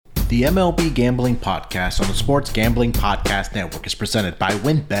The MLB Gambling Podcast on the Sports Gambling Podcast Network is presented by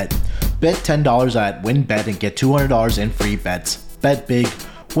WynnBET. Bet $10 at WynnBET and get $200 in free bets. Bet big,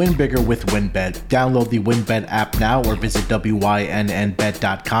 win bigger with WynnBET. Download the WynnBET app now or visit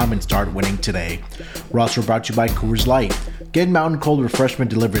wynnbet.com and start winning today. We're also brought to you by Coors Light. Get Mountain Cold refreshment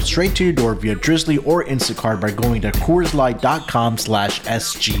delivered straight to your door via Drizzly or Instacart by going to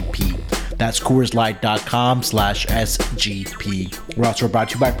CoorsLight.com/SGP. That's CoorsLight.com/SGP. We're also brought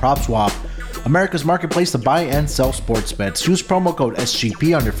to you by PropSwap, America's marketplace to buy and sell sports bets. Use promo code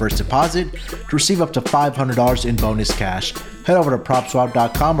SGP on your first deposit to receive up to $500 in bonus cash. Head over to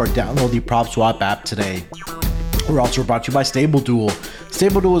PropSwap.com or download the PropSwap app today. We're also brought to you by StableDuel.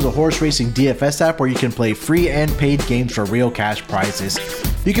 StableDuel is a horse racing DFS app where you can play free and paid games for real cash prizes.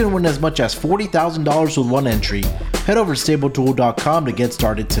 You can win as much as $40,000 with one entry. Head over to StableDuel.com to get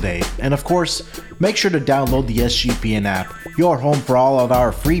started today. And of course, make sure to download the SGPN app, your home for all of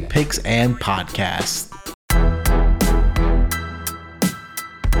our free picks and podcasts.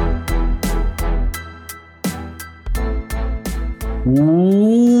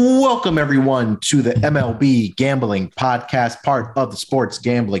 Welcome everyone to the MLB Gambling Podcast, part of the Sports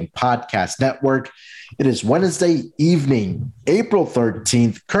Gambling Podcast Network. It is Wednesday evening, April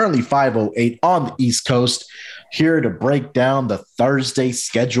 13th, currently 5:08 on the East Coast, here to break down the Thursday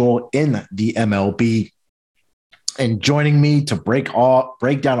schedule in the MLB. And joining me to break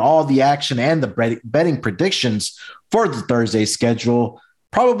down all the action and the betting predictions for the Thursday schedule,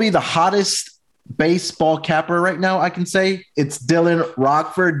 probably the hottest baseball capper right now, I can say. It's Dylan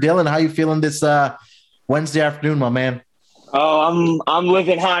Rockford. Dylan, how you feeling this Wednesday afternoon, my man? Oh, I'm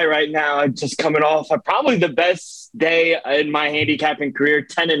living high right now. I'm just coming off probably the best day in my handicapping career,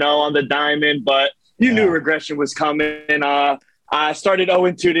 10-0 on the diamond, but you knew regression was coming. I started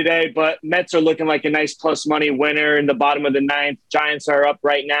 0-2 today, but Mets are looking like a nice plus money winner in the bottom of the ninth. Giants are up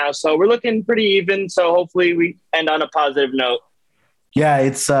right now, so we're looking pretty even. So hopefully we end on a positive note. Yeah,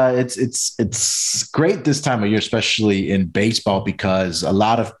 it's great this time of year, especially in baseball, because a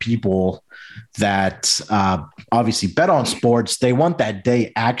lot of people that obviously bet on sports, they want that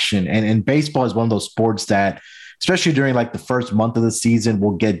day action. And baseball is one of those sports that, especially during like the first month of the season,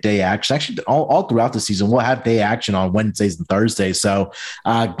 we'll get day action. Actually, all throughout the season, we'll have day action on Wednesdays and Thursdays. So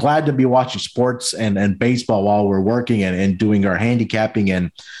glad to be watching sports and baseball while we're working and doing our handicapping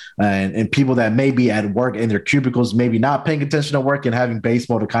and people that may be at work in their cubicles, maybe not paying attention to work and having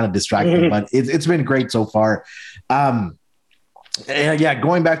baseball to kind of distract them. But it's been great so far. And yeah,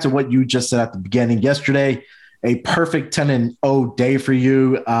 going back to what you just said at the beginning, yesterday, a perfect 10-0 day for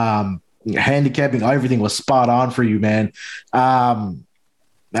you. Handicapping, everything was spot on for you, man.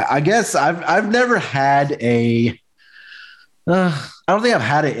 I guess I've never had I don't think I've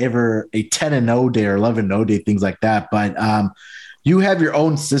had ever a 10-0 day or 11-0 day, things like that. But you have your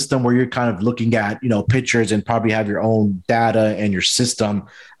own system where you're kind of looking at, pitchers and probably have your own data and your system.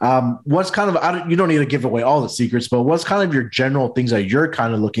 What's kind of, you don't need to give away all the secrets, but what's kind of your general things that you're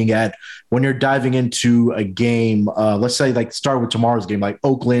kind of looking at when you're diving into a game? Let's say like start with tomorrow's game, like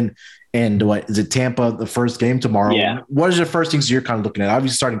Oakland and what is it, Tampa, the first game tomorrow? Yeah. What is the first things you're kind of looking at?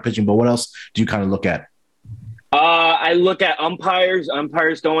 Obviously starting pitching, but what else do you kind of look at? I look at umpires.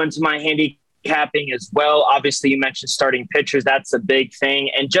 Umpires go into my handicapping as well. Obviously, you mentioned starting pitchers. That's a big thing.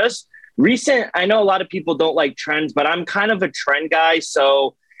 And just recent, I know a lot of people don't like trends, but I'm kind of a trend guy.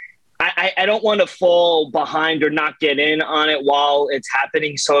 So I don't want to fall behind or not get in on it while it's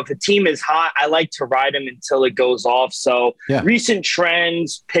happening. So if a team is hot, I like to ride them until it goes off. So recent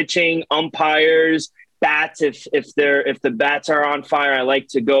trends, pitching, umpires, bats. If the bats are on fire, I like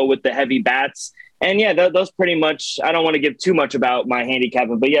to go with the heavy bats. And yeah, those pretty much, I don't want to give too much about my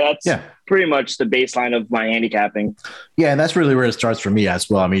handicapping, but that's pretty much the baseline of my handicapping. Yeah, and that's really where it starts for me as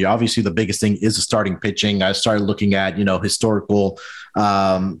well. I mean, obviously the biggest thing is the starting pitching. I started looking at, historical,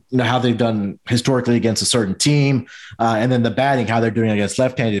 how they've done historically against a certain team, and then the batting, how they're doing against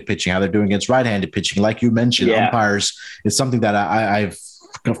left-handed pitching, how they're doing against right-handed pitching. Like you mentioned, umpires is something that I've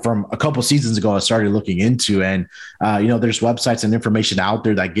from a couple seasons ago, I started looking into, and there's websites and information out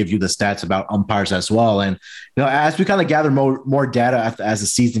there that give you the stats about umpires as well. And as we kind of gather more data as the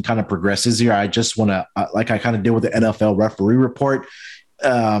season kind of progresses here, I just want to, like I kind of did with the NFL referee report,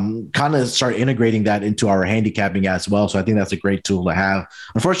 kind of start integrating that into our handicapping as well. So I think that's a great tool to have.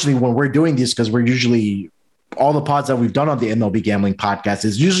 Unfortunately, when we're doing this, because we're usually all the pods that we've done on the MLB Gambling Podcast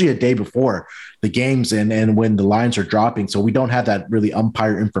is usually a day before the games and when the lines are dropping. So we don't have that really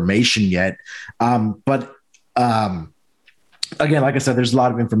umpire information yet. But again, like I said, there's a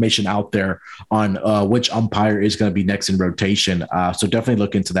lot of information out there on which umpire is going to be next in rotation. So definitely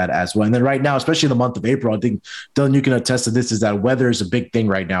look into that as well. And then right now, especially in the month of April, I think, Dylan, you can attest to this, is that weather is a big thing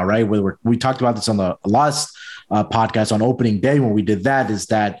right now, right? We talked about this on the last podcast on opening day when we did that, is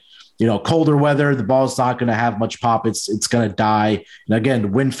that, colder weather, the ball's not going to have much pop. It's going to die. And again, the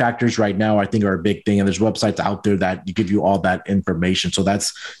wind factors right now, I think, are a big thing. And there's websites out there that give you all that information. So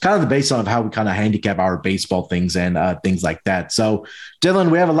that's kind of the baseline of how we kind of handicap our baseball things and things like that. So,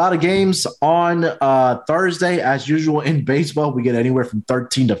 Dylan, we have a lot of games on Thursday. As usual in baseball, we get anywhere from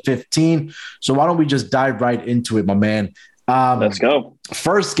 13 to 15. So why don't we just dive right into it, my man? Let's go.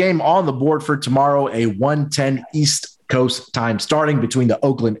 First game on the board for tomorrow, a 1:10 East Coast time starting between the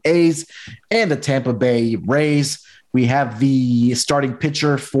Oakland A's and the Tampa Bay Rays. We have the starting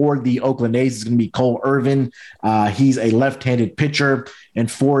pitcher for the Oakland A's is going to be Cole Irvin. He's a left-handed pitcher.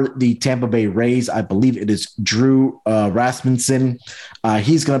 And for the Tampa Bay Rays, I believe it is Drew Rasmussen.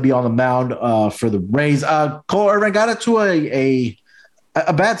 He's going to be on the mound for the Rays. Cole Irvin got it to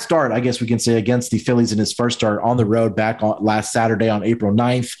a bad start, I guess we can say, against the Phillies in his first start on the road back on last Saturday on April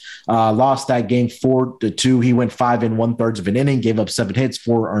 9th. Lost that game 4-2. He went 5 1/3 of an inning, gave up 7 hits,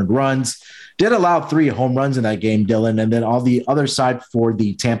 4 earned runs. Did allow 3 home runs in that game, Dylan. And then on the other side for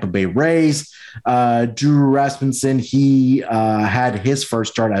the Tampa Bay Rays, Drew Rasmussen, he had his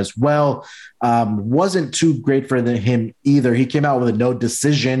first start as well. Wasn't too great for him either. He came out with a no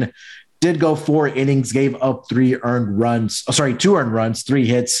decision. Did go 4 innings, gave up 2 earned runs, 3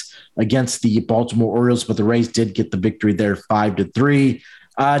 hits against the Baltimore Orioles, but the Rays did get the victory there 5-3.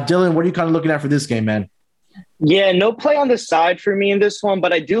 Dylan, what are you kind of looking at for this game, man? Yeah, no play on the side for me in this one,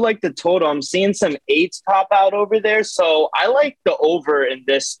 but I do like the total. I'm seeing some 8s pop out over there, so I like the over in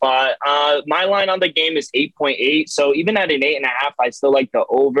this spot. My line on the game is 8.8, so even at an 8.5, I still like the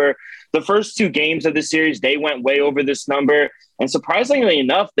over. The first 2 games of the series, they went way over this number. And surprisingly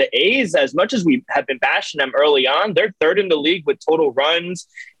enough, the A's, as much as we have been bashing them early on, they're 3rd in the league with total runs.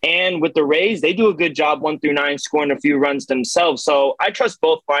 And with the Rays, they do a good job 1 through 9 scoring a few runs themselves. So I trust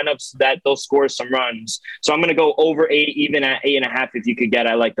both lineups that they'll score some runs. So I'm going to go over 8, even at 8.5 if you could get.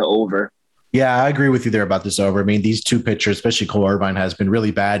 I like the over. Yeah, I agree with you there about this over. I mean, these 2 pitchers, especially Cole Irvine, has been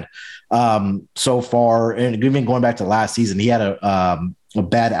really bad so far. And even going back to last season, he had a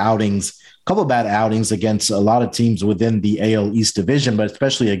couple of bad outings against a lot of teams within the AL East division, but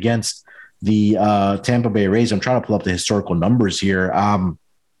especially against the Tampa Bay Rays. I'm trying to pull up the historical numbers here.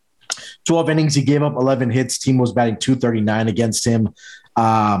 12 innings, he gave up 11 hits. Team was batting .239 against him.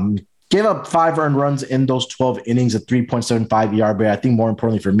 Gave up 5 earned runs in those 12 innings, a 3.75 ERA. I think more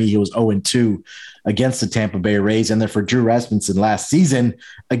importantly for me, he was 0-2 against the Tampa Bay Rays. And then for Drew Rasmussen last season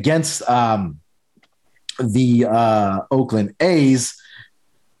against the Oakland A's,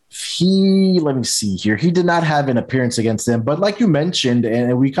 let me see here. He did not have an appearance against them, but like you mentioned,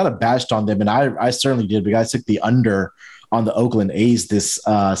 and we kind of bashed on them, and I certainly did, because I took the under on the Oakland A's this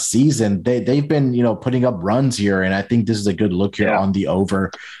season. They've been, putting up runs here, and I think this is a good look here on the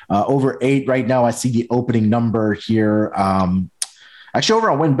over. Over 8 right now. I see the opening number here. Actually, over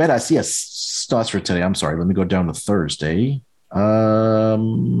on WinBet, I see that's for today. I'm sorry. Let me go down to Thursday.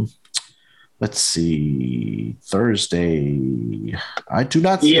 Let's see. Thursday. I do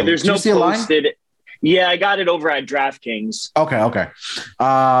not see. Yeah, there's no posted. Yeah, I got it over at DraftKings. Okay.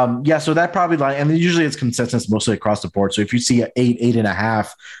 So that probably line, and usually it's consensus mostly across the board. So if you see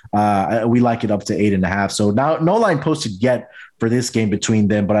 8.5, we like it up to 8.5. So now no line posted yet for this game between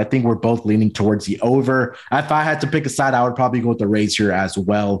them, but I think we're both leaning towards the over. If I had to pick a side, I would probably go with the Rays here as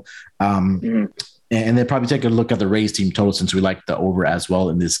well. And then probably take a look at the Rays team total, since we like the over as well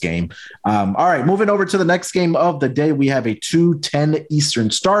in this game. All right, moving over to the next game of the day, we have a 2:10 Eastern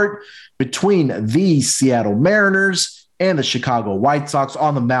start between the Seattle Mariners and the Chicago White Sox.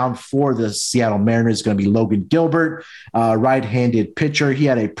 On the mound for the Seattle Mariners is going to be Logan Gilbert, right-handed pitcher. He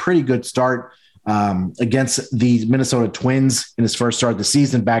had a pretty good start against the Minnesota Twins in his first start of the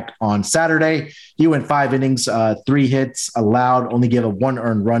season back on Saturday. He went 5 innings, 3 hits allowed, only gave up 1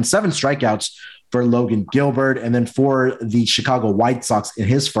 earned run, 7 strikeouts for Logan Gilbert. And then for the Chicago White Sox in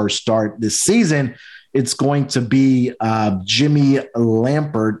his first start this season, it's going to be Jimmy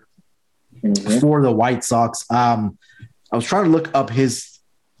Lampert for the White Sox. I was trying to look up his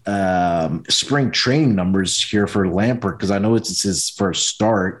spring training numbers here for Lampert, because I know it's his first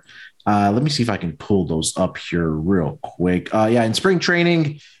start. Let me see if I can pull those up here real quick. In spring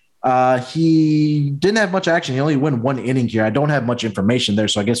training, he didn't have much action. He only went 1 inning here. I don't have much information there,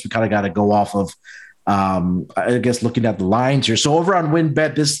 so I guess we kind of got to go off of, looking at the lines here. So over on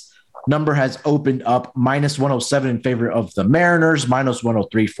WinBet, this number has opened up minus 107 in favor of the Mariners, minus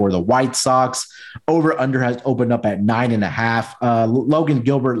 103 for the White Sox. Over under has opened up at 9.5. Logan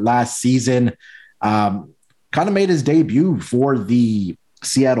Gilbert last season kind of made his debut for the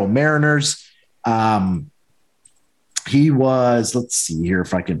Seattle Mariners. He was, let's see here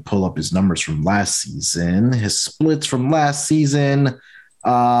if I can pull up his numbers from last season. His splits from last season,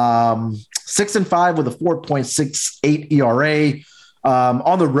 6-5 with a 4.68 ERA.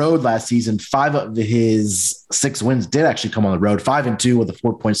 On the road last season, 5 of his 6 wins did actually come on the road. 5-2 with a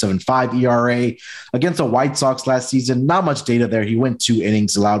 4.75 ERA against the White Sox last season. Not much data there. He went 2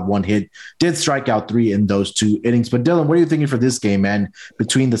 innings, allowed 1 hit, did strike out 3 in those 2 innings. But Dylan, what are you thinking for this game, man,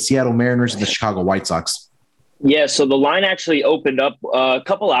 between the Seattle Mariners and the Chicago White Sox? Yeah, so the line actually opened up a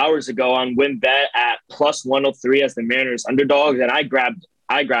couple hours ago on WinBet at plus 103 as the Mariners underdogs, and I grabbed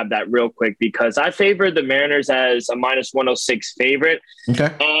that real quick because I favored the Mariners as a minus 106 favorite.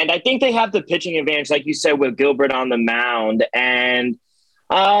 Okay. And I think they have the pitching advantage, like you said, with Gilbert on the mound. And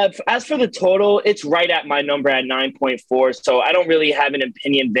as for the total, it's right at my number at 9.4. So I don't really have an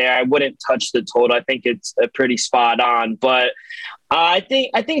opinion there. I wouldn't touch the total. I think it's pretty spot on. But I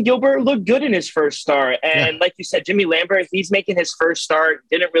think Gilbert looked good in his first start. And like you said, Jimmy Lambert, he's making his first start.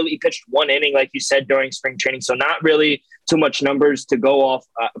 He pitched 1 inning, like you said, during spring training. So not really too much numbers to go off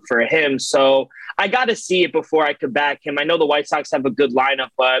for him. So I got to see it before I could back him. I know the White Sox have a good lineup,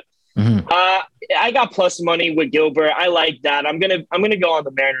 but I got plus money with Gilbert. I like that. I'm gonna go on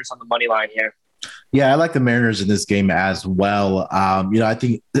the Mariners on the money line here. Yeah, I like the Mariners in this game as well. I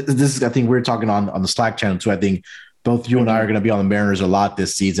think I think we were talking on the Slack channel too. I think both you and I are going to be on the Mariners a lot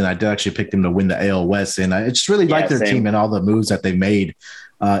this season. I did actually pick them to win the AL West, and I just really like their team and all the moves that they made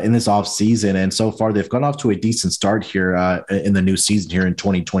in this offseason. And so far, they've gone off to a decent start here in the new season here in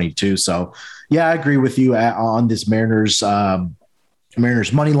 2022. So, yeah, I agree with you on this Mariners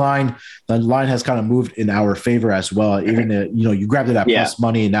money line. The line has kind of moved in our favor as well. Even you grabbed it at plus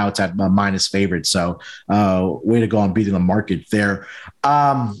money, and now it's at minus favorite. So way to go on beating the market there.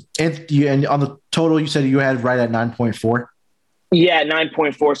 And on the total, you said you had right at 9.4. Yeah,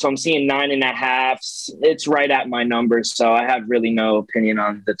 9.4. So I'm seeing 9.5. It's right at my numbers. So I have really no opinion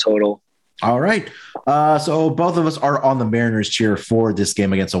on the total. All right. So both of us are on the Mariners cheer for this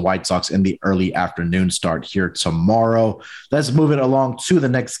game against the White Sox in the early afternoon start here tomorrow. Let's move it along to the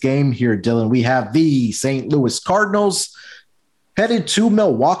next game here, Dylan. We have the St. Louis Cardinals headed to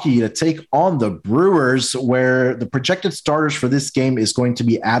Milwaukee to take on the Brewers, where the projected starters for this game is going to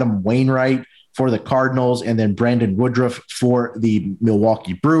be Adam Wainwright for the Cardinals and then Brandon Woodruff for the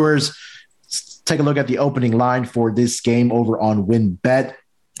Milwaukee Brewers. Let's take a look at the opening line for this game over on WinBet.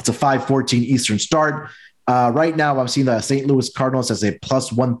 It's a 5:14 Eastern start. Right now, I'm seeing the St. Louis Cardinals as a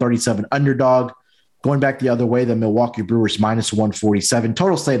plus 137 underdog. Going back the other way, the Milwaukee Brewers minus 147.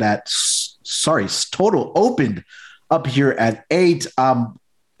 Total opened up here at 8.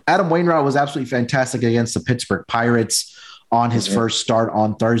 Adam Wainwright was absolutely fantastic against the Pittsburgh Pirates on his first start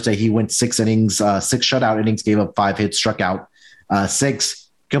on Thursday. He went 6 innings, 6 shutout innings, gave up 5 hits, struck out 6.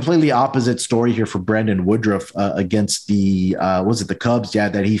 Completely opposite story here for Brandon Woodruff against the Cubs? Yeah,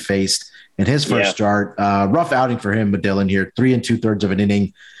 that he faced in his first start. Rough outing for him, but Dylan here, 3 2/3 of an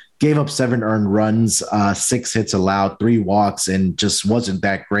inning, gave up 7 earned runs, 6 hits allowed, 3 walks, and just wasn't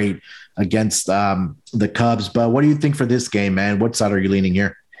that great against the Cubs. But what do you think for this game, man? What side are you leaning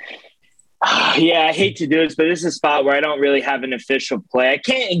here? Yeah, I hate to do this, but this is a spot where I don't really have an official play. I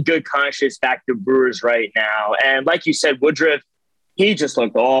can't in good conscience back the Brewers right now. And like you said, Woodruff, he just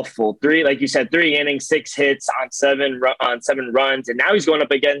looked awful. 3 innings, 6 hits on 7 runs. And now he's going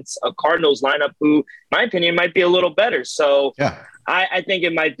up against a Cardinals lineup who, in my opinion, might be a little better. So I think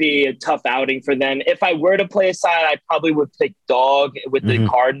it might be a tough outing for them. If I were to play a side, I probably would pick dog with the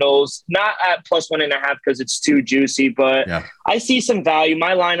Cardinals, not at plus 1.5 because it's too juicy, but I see some value.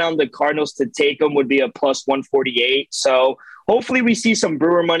 My line on the Cardinals to take them would be a plus 148. So hopefully we see some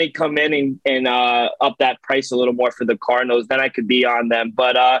Brewer money come in and up that price a little more for the Cardinals. Then I could be on them.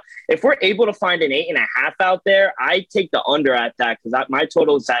 But if we're able to find an 8.5 out there, I take the under at that because my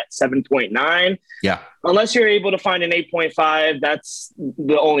total is at 7.9. Yeah. Unless you're able to find an 8.5, that's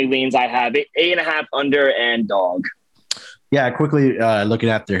the only leans I have. 8.5 under and dog. Yeah, quickly looking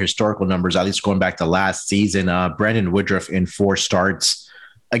at their historical numbers, at least going back to last season, Brandon Woodruff in 4 starts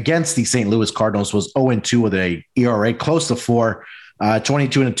against the St. Louis Cardinals was 0-2 with a ERA close to 4,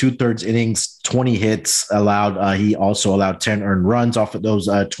 22 2/3 innings, 20 hits allowed. He also allowed 10 earned runs off of those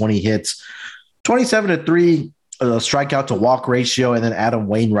 20 hits, 27-3 strikeout to walk ratio. And then Adam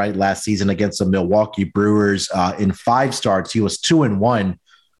Wainwright last season against the Milwaukee Brewers in 5 starts, he was 2-1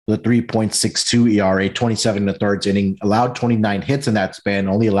 with a 3.62 ERA, 27 in the third inning, allowed 29 hits in that span,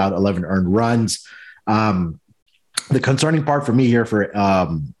 only allowed 11 earned runs. The concerning part for me here for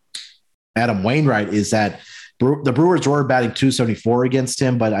Adam Wainwright is that the Brewers were batting 274 against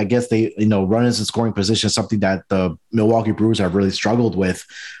him, but I guess they, runners in scoring position is something that the Milwaukee Brewers have really struggled with.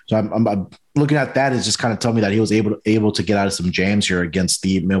 So I'm looking at that as just kind of telling me that he was able to get out of some jams here against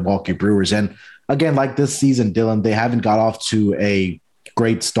the Milwaukee Brewers. And again, like this season, Dylan, they haven't got off to a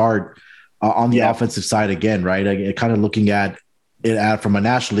great start on the offensive side again, right? Kind of looking at it from a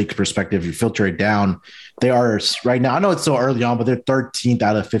National League perspective, you filter it down. They are right now, I know it's still early on, but they're 13th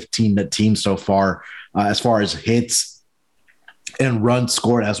out of 15 teams so far as hits and runs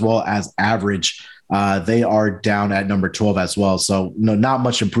scored as well as average. They are down at number 12 as well. So not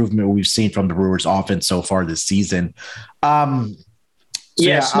much improvement we've seen from the Brewers offense so far this season.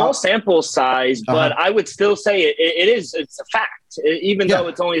 Small sample size, but I would still say it's a fact. Even though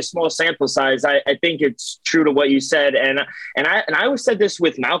it's only a small sample size, I think it's true to what you said. And I always said this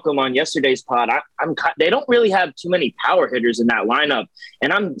with Malcolm on yesterday's pod. They don't really have too many power hitters in that lineup.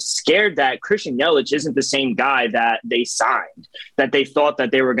 And I'm scared that Christian Yelich isn't the same guy that they signed, that they thought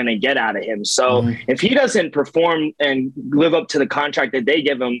that they were going to get out of him. So if he doesn't perform and live up to the contract that they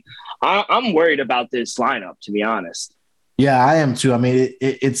give him, I'm worried about this lineup, to be honest. Yeah, I am too. I mean,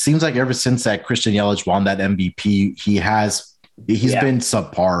 it seems like ever since that Christian Yelich won that MVP, he's been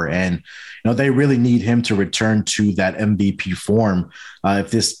subpar, and they really need him to return to that MVP form if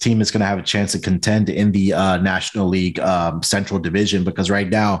this team is going to have a chance to contend in the National League Central Division. Because right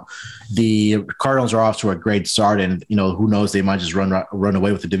now, the Cardinals are off to a great start, and who knows, they might just run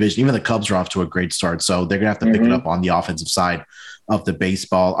away with the division. Even the Cubs are off to a great start, so they're going to have to pick it up on the offensive side of the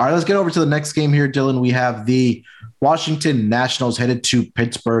baseball. All right, let's get over to the next game here, Dylan. We have the Washington Nationals headed to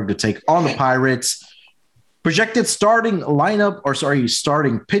Pittsburgh to take on the Pirates. Projected starting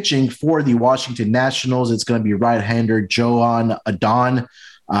pitching for the Washington Nationals. It's going to be right-hander Joan Adon.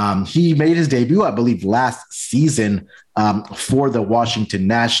 He made his debut, I believe, last season for the Washington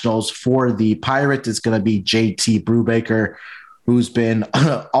Nationals. For the Pirates, it's going to be JT Brubaker, who's been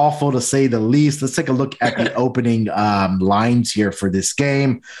awful to say the least. Let's take a look at the opening lines here for this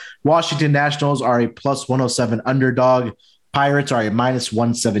game. Washington Nationals are a plus 107 underdog. Pirates are a minus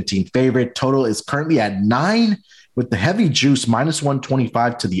 117 favorite. Total is currently at 9 with the heavy juice minus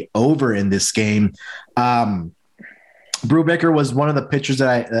 125 to the over in this game. Brubaker was one of the pitchers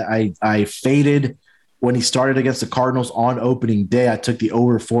that I faded when he started against the Cardinals on opening day. I took the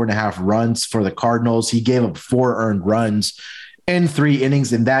over 4.5 runs for the Cardinals. He gave up 4 earned runs in 3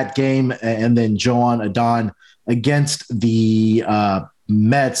 innings in that game. And then Joan Adon against the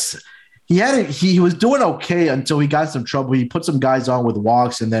Mets, he was doing okay until he got some trouble. He put some guys on with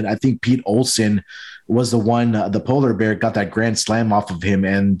walks, and then I think Pete Olson was the one, the polar bear, got that grand slam off of him,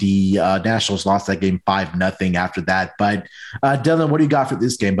 and the Nationals lost that game 5-0 after that. But Dylan, what do you got for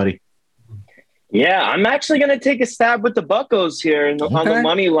this game, buddy? Yeah, I'm actually going to take a stab with the Buccos here on the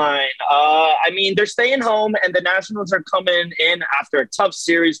money line. I mean, they're staying home, and the Nationals are coming in after a tough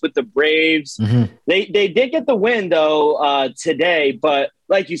series with the Braves. They did get the win, though, today. But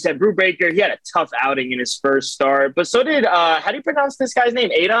like you said, Brubaker, he had a tough outing in his first start. But so did, how do you pronounce this guy's name,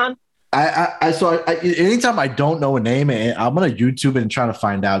 Adon? Anytime I don't know a name, I'm gonna YouTube it and try to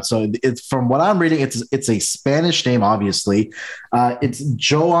find out. So it's, from what I'm reading, it's a Spanish name, obviously. It's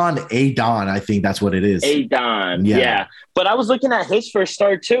Joan Adon, I think that's what it is. Adon, yeah. But I was looking at his first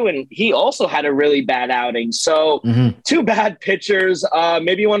start too, and he also had a really bad outing. So 2 bad pitchers.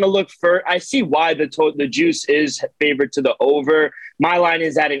 Maybe you want to look for. I see why the juice is favored to the over. My line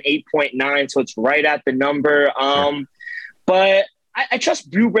is at an 8.9, so it's right at the number. But I trust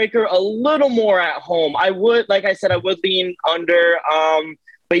Brubaker a little more at home. I would, like I said, I would lean under.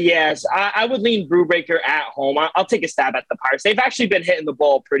 But yes, I would lean Brubaker at home. I'll take a stab at the Pirates. They've actually been hitting the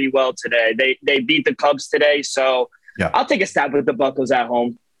ball pretty well today. They beat the Cubs today, so I'll take a stab with the Buccos at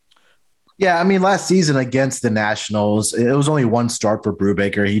home. Yeah, I mean, last season against the Nationals, it was only 1 start for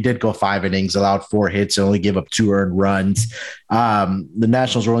Brubaker. He did go 5 innings, allowed 4 hits, and only gave up 2 earned runs. The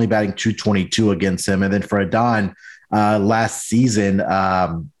Nationals were only batting .222 against him. And then for Adon, last season,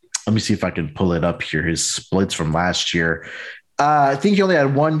 let me see if I can pull it up here, his splits from last year. I think he only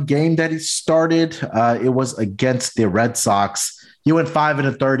had 1 game that he started. It was against the Red Sox. He went 5 in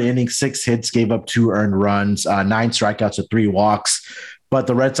the third inning, 6 hits, gave up 2 earned runs, 9 strikeouts with 3 walks. But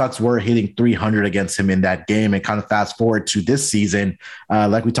the Red Sox were hitting 300 against him in that game. And kind of fast forward to this season,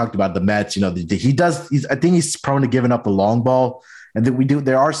 like we talked about the Mets, I think he's prone to giving up the long ball. And then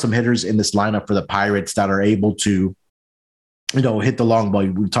there are some hitters in this lineup for the Pirates that are able to hit the long ball.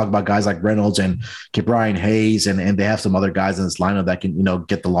 We talk about guys like Reynolds and Brian Hayes, and they have some other guys in this lineup that can,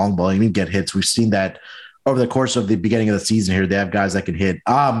 get the long ball and even get hits. We've seen that over the course of the beginning of the season here. They have guys that can hit.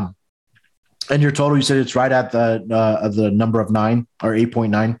 And your total, you said it's right at the number of 9 or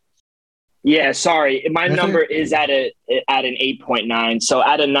 8.9. Yeah, sorry. My number is at an 8.9. So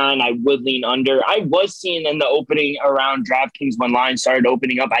at a 9, I would lean under. I was seeing in the opening around DraftKings when lines started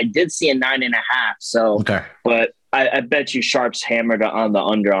opening up, I did see a 9.5. So, okay. But I bet you Sharps hammered on the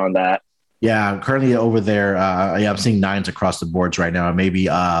under on that. Yeah, currently over there, I'm seeing 9s across the boards right now. Maybe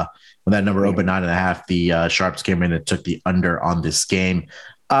when that number opened 9.5, the Sharps came in and took the under on this game.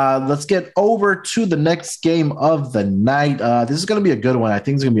 Let's get over to the next game of the night. This is going to be a good one. I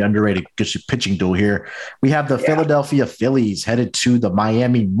think it's going to be underrated pitching duel here. We have the Philadelphia Phillies headed to the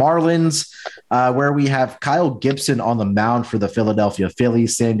Miami Marlins, where we have Kyle Gibson on the mound for the Philadelphia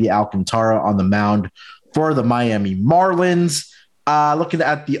Phillies, Sandy Alcantara on the mound for the Miami Marlins. Looking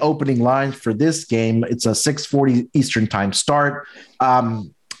at the opening lines for this game, it's a 6:40 Eastern time start.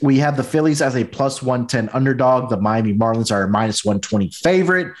 We have the Phillies as a plus 110 underdog. The Miami Marlins are a minus 120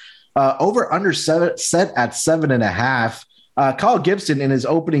 favorite. Over under set at 7.5. Kyle Gibson in his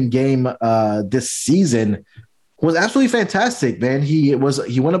opening game this season was absolutely fantastic, man. He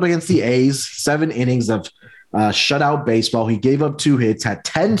went up against the A's, 7 innings of shutout baseball. He gave up 2 hits, had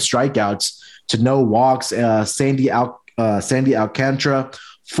 10 strikeouts to no walks. Sandy Alcantara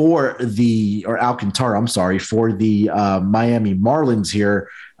for the Miami Marlins here.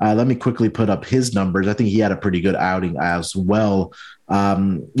 Let me quickly put up his numbers. I think he had a pretty good outing as well. He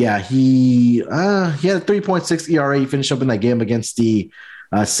had a 3.6 ERA. He finished up in that game against the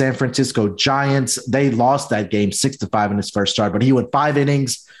San Francisco Giants. They lost that game 6-5 in his first start, but he went 5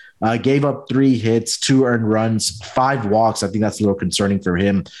 innings, gave up 3 hits, 2 earned runs, 5 walks. I think that's a little concerning for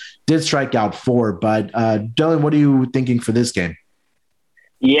him. Did strike out 4, but Dylan, what are you thinking for this game?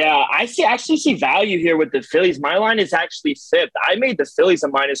 Yeah, I actually see value here with the Phillies. My line is actually flipped. I made the Phillies a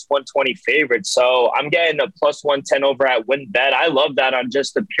minus 120 favorite, so I'm getting a plus 110 over at WinBet. I love that on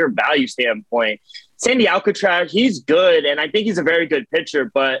just the pure value standpoint. Sandy Alcantara, he's good, and I think he's a very good pitcher,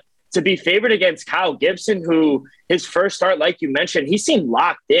 but to be favored against Kyle Gibson, who his first start, like you mentioned, he seemed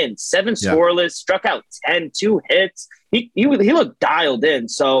locked in. 7 scoreless, struck out 10, 2 hits. He looked dialed in.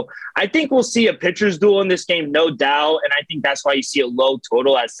 So I think we'll see a pitcher's duel in this game, no doubt. And I think that's why you see a low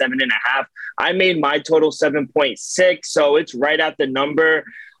total at 7.5. I made my total 7.6, so it's right at the number.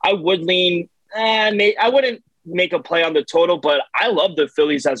 I would lean. I wouldn't make a play on the total, but I love the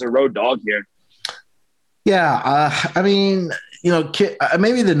Phillies as a road dog here. Yeah, I mean,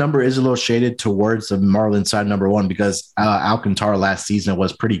 maybe the number is a little shaded towards the Marlins side, number one, because Alcantara last season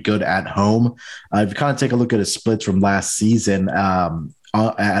was pretty good at home. If you kind of take a look at his splits from last season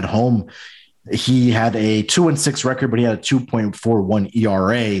at home, he had a 2-6 record, but he had a 2.41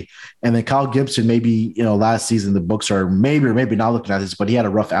 ERA. And then Kyle Gibson, maybe, last season, the books are maybe or maybe not looking at this, but he had a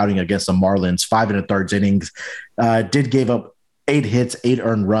rough outing against the Marlins, 5 1/3 innings, did give up 8 hits, 8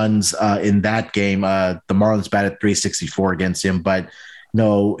 earned runs in that game. The Marlins batted .364 against him, but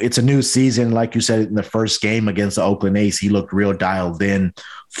it's a new season. Like you said, in the first game against the Oakland A's, he looked real dialed in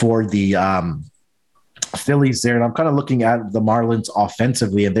for the Phillies there. And I'm kind of looking at the Marlins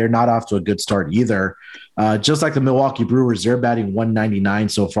offensively, and they're not off to a good start either. Just like the Milwaukee Brewers, they're batting 199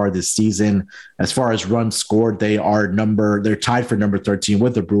 so far this season. As far as runs scored, they're tied for number 13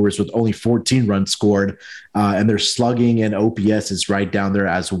 with the Brewers with only 14 runs scored. And their slugging and OPS is right down there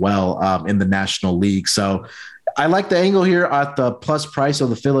as well in the National League. So I like the angle here at the plus price of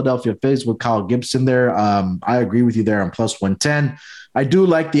the Philadelphia Phillies with Kyle Gibson there. I agree with you there on plus 110. I do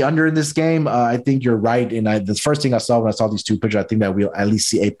like the under in this game. I think you're right. And the first thing I saw when I saw these two pitchers, I think that we'll at least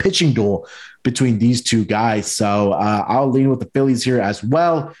see a pitching duel between these two guys. So I'll lean with the Phillies here as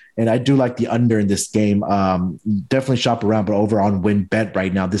well. And I do like the under in this game. Definitely shop around, but over on WinBet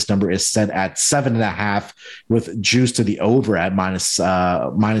right now, this number is set at 7.5 with juice to the over at minus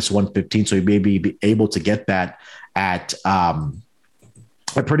 115. So you may be able to get that at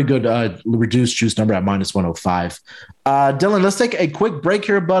a pretty good reduced juice number at minus 105. Dylan, let's take a quick break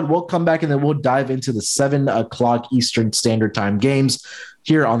here, bud. We'll come back and then we'll dive into the 7 o'clock Eastern Standard Time games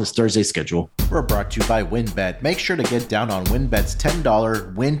here on this Thursday schedule. We're brought to you by WinBet. Make sure to get down on WinBet's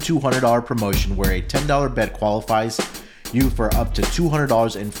 $10 win $200 promotion, where a $10 bet qualifies you for up to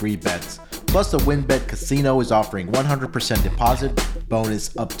 $200 in free bets. Plus, the WinBet Casino is offering 100% deposit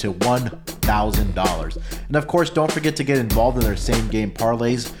bonus up to $1,000. And of course, don't forget to get involved in their same game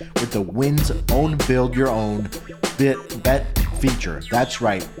parlays with the Wynn's own build your own bet feature. That's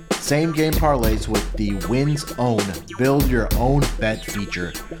right. same game parlays with the Wynn's own build your own bet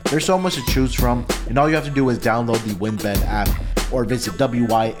feature. There's so much to choose from, and all you have to do is download the WynnBET app or visit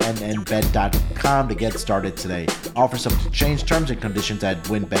wynnbet.com to get started today. Offer subject to change, terms and conditions at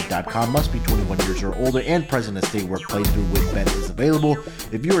wynnbet.com. Must be 21 years or older and present in a state where playthrough WynnBET is available.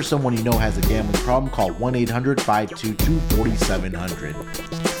 If you or someone you know has a gambling problem, call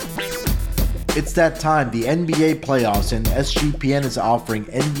 1-800-522-4700. It's that time, the NBA playoffs, and SGPN is offering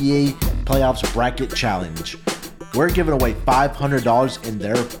NBA Playoffs Bracket Challenge. We're giving away $500 in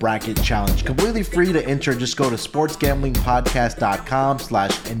their bracket challenge. Completely free to enter. Just go to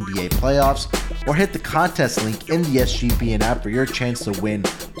sportsgamblingpodcast.com/NBA playoffs or hit the contest link in the SGPN app for your chance to win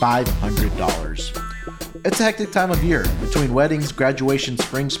 $500. It's a hectic time of year. Between weddings, graduations,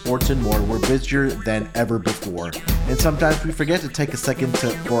 spring sports, and more, we're busier than ever before. And sometimes we forget to take a second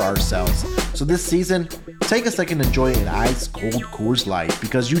for ourselves. So this season, take a second to enjoy an ice-cold Coors Light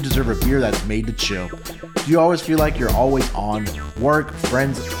because you deserve a beer that's made to chill. Do you always feel like you're always on? Work,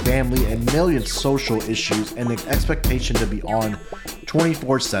 friends, family, and million social issues and the expectation to be on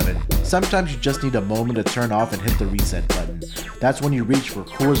 24/7. Sometimes you just need a moment to turn off and hit the reset button. That's when you reach for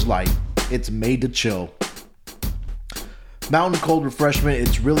Coors Light. It's made to chill. Mountain cold refreshment,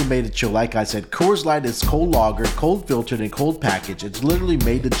 it's really made to chill. Like I said, Coors Light is cold lager, cold filtered, and cold packaged. It's literally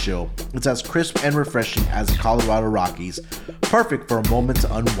made to chill. It's as crisp and refreshing as the Colorado Rockies. Perfect for a moment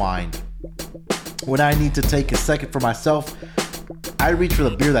to unwind. When I need to take a second for myself, I reach for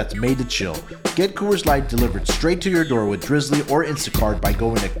the beer that's made to chill. Get Coors Light delivered straight to your door with Drizzly or Instacart by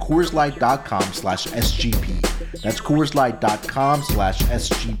going to CoorsLight.com/SGP. That's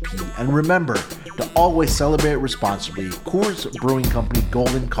CoorsLight.com/SGP. And remember to always celebrate responsibly. Coors Brewing Company,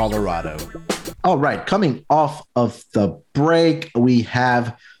 Golden, Colorado. All right, coming off of the break, we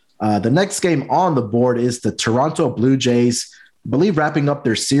have the next game on the board is the Toronto Blue Jays. I believe wrapping up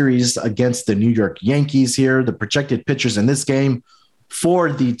their series against the New York Yankees here. The projected pitchers in this game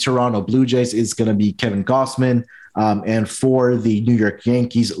for the Toronto Blue Jays is going to be Kevin Gausman, and for the New York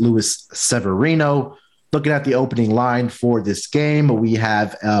Yankees, Luis Severino. Looking at the opening line for this game, we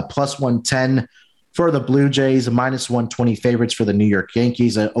have plus 110 for the Blue Jays, minus 120 favorites for the New York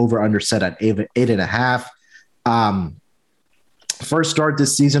Yankees, over under set at 8.5. First start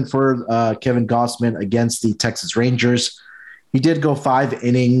this season for Kevin Gausman against the Texas Rangers. He did go 5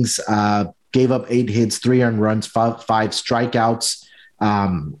 innings, gave up 8 hits, 3 earned runs, 5 strikeouts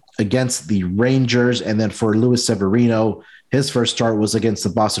against the Rangers. And then for Luis Severino, his first start was against the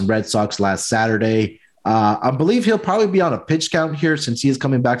Boston Red Sox last Saturday. I believe he'll probably be on a pitch count here since he is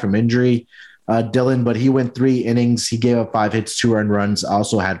coming back from injury, Dylan, but he went 3 innings. He gave up 5 hits, 2 earned runs,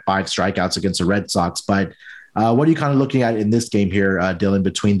 also had 5 strikeouts against the Red Sox. But what are you kind of looking at in this game here, Dylan,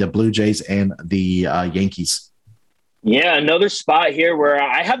 between the Blue Jays and the Yankees? Yeah, another spot here where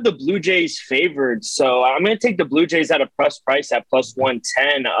I have the Blue Jays favored. So I'm going to take the Blue Jays at a plus price at plus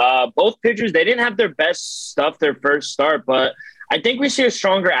 110. Both pitchers, they didn't have their best stuff their first start, but I think we see a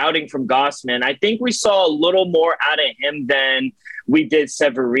stronger outing from Gausman. I think we saw a little more out of him than we did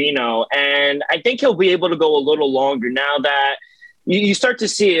Severino. And I think he'll be able to go a little longer now that you start to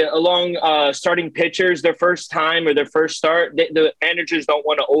see along starting pitchers, their first time or their first start, the managers don't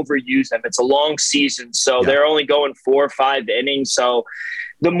want to overuse them. It's a long season, so they're only going 4 or 5 innings. So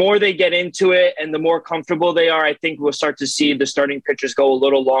the more they get into it and the more comfortable they are, I think we'll start to see the starting pitchers go a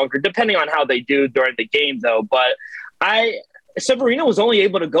little longer, depending on how they do during the game, though. But Severino was only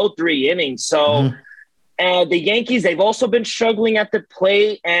able to go 3 innings, so the Yankees, they've also been struggling at the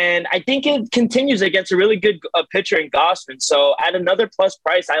plate, and I think it continues against a really good pitcher in Gausman. So at another plus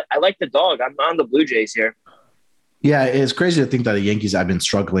price, I like the dog. I'm on the Blue Jays here. Yeah, it's crazy to think that the Yankees have been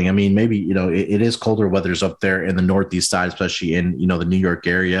struggling. I mean, maybe, it is colder weather's up there in the Northeast side, especially in, the New York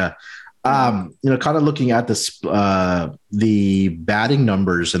area. Kind of looking at this, the batting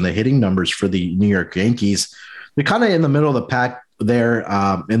numbers and the hitting numbers for the New York Yankees, they're kind of in the middle of the pack there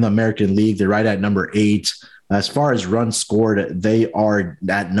in the American League. They're right at number 8. As far as runs scored, they are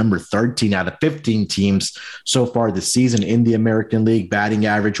at number 13 out of 15 teams so far this season in the American League. Batting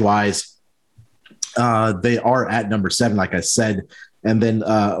average wise, they are at number 7, like I said. And then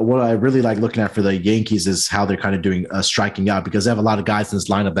what I really like looking at for the Yankees is how they're kind of doing striking out, because they have a lot of guys in this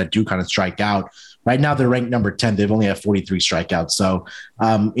lineup that do kind of strike out. Right now, they're ranked number 10. They've only had 43 strikeouts. So,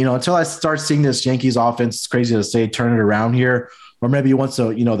 until I start seeing this Yankees offense, it's crazy to say, turn it around here. Or maybe once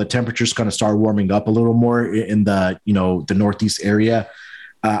the temperature's kind of start warming up a little more in the Northeast area,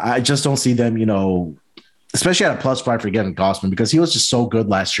 I just don't see them, especially at a plus 5 for getting Gausman, because he was just so good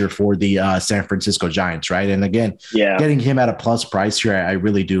last year for the San Francisco Giants, right? And again, getting him at a plus price here, I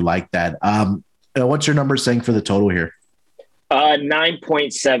really do like that. What's your number saying for the total here?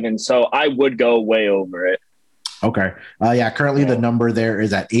 9.7. So I would go way over it. Okay. Currently the number there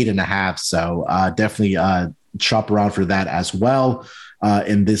is at 8.5. So definitely shop around for that as well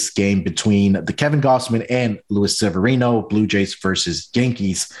in this game between the Kevin Gausman and Luis Severino, Blue Jays versus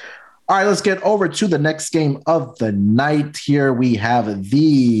Yankees. All right, let's get over to the next game of the night. Here we have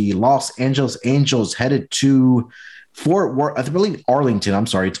the Los Angeles Angels headed to Fort Worth, I believe Arlington. I'm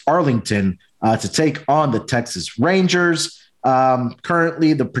sorry, it's Arlington to take on the Texas Rangers.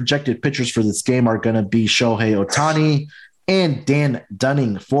 Currently, the projected pitchers for this game are going to be Shohei Ohtani and Dan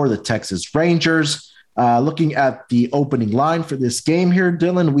Dunning for the Texas Rangers. Looking at the opening line for this game here,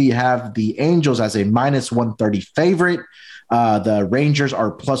 Dylan, we have the Angels as a minus 130 favorite. The Rangers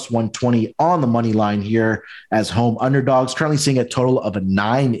are plus 120 on the money line here as home underdogs, currently seeing a total of a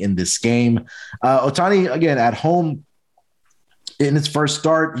 9 in this game. Ohtani, again, at home in his first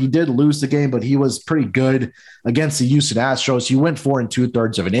start, he did lose the game, but he was pretty good against the Houston Astros. He went 4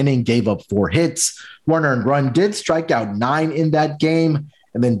 2/3 of an inning, gave up 4 hits, 1 earned run, did strike out 9 in that game.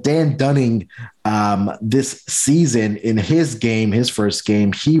 And then Dan Dunning, this season in his game, his first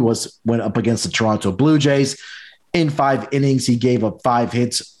game, he went up against the Toronto Blue Jays. In 5 innings, he gave up 5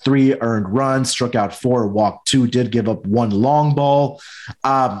 hits, 3 earned runs, struck out 4, walked 2, did give up 1 long ball.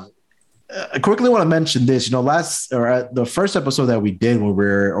 I quickly want to mention this, the first episode that we did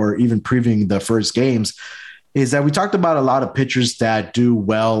or even previewing the first games, is that we talked about a lot of pitchers that do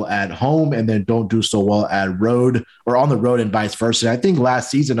well at home and then don't do so well at road or on the road and vice versa. And I think last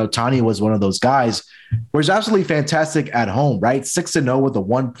season, Ohtani was one of those guys where he's absolutely fantastic at home, right? 6-0 with a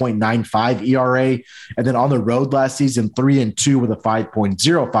 1.95 ERA. And then on the road last season, 3-2 with a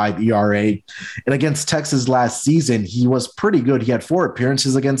 5.05 ERA. And against Texas last season, he was pretty good. He had 4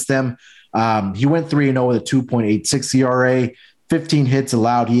 appearances against them. He went 3-0 with a 2.86 ERA. 15 hits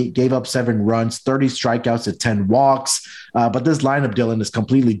allowed. He gave up 7 runs, 30 strikeouts to 10 walks. But this lineup, Dylan, is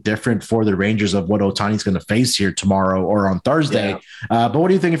completely different for the Rangers of what Ohtani's going to face here tomorrow or on Thursday. Yeah. But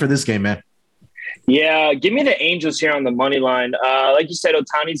what are you thinking for this game, man? Yeah, give me the Angels here on the money line. Like you said,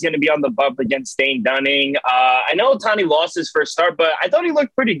 Ohtani's going to be on the bump against Dane Dunning. I know Ohtani lost his first start, but I thought he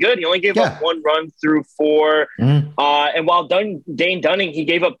looked pretty good. He only gave up 1 run through 4. And while Dane Dunning, he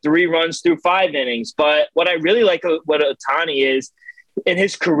gave up 3 runs through 5 innings. But what I really like what Ohtani is, in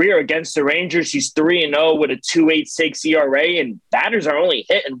his career against the Rangers, he's 3-0 with a 2.86 ERA, and batters are only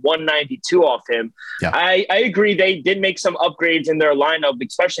hitting 192 off him. Yeah. I agree they did make some upgrades in their lineup,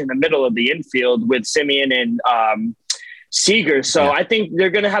 especially in the middle of the infield with Simeon and Seager. So I think they're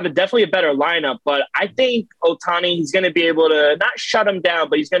going to have definitely a better lineup. But I think Ohtani, he's going to be able to not shut him down,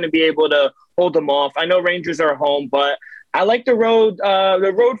 but he's going to be able to hold them off. I know Rangers are home, but I like the road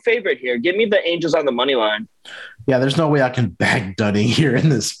favorite here. Give me the Angels on the money line. Yeah, there's no way I can back Dunning here in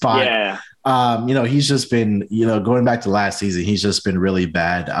this spot. Yeah. He's just been, going back to last season, he's just been really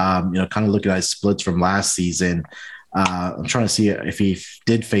bad. Kind of looking at his splits from last season. I'm trying to see if he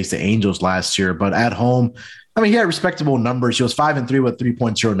did face the Angels last year, but at home, he had respectable numbers. He was 5-3 with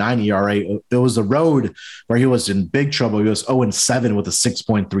 3.09 ERA. It was the road where he was in big trouble. He was 0-7 with a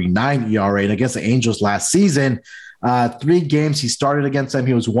 6.39 ERA. And against the Angels last season, 3 games he started against them,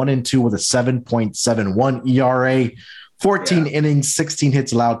 he was 1-2 with a 7.71 ERA, 14 innings, 16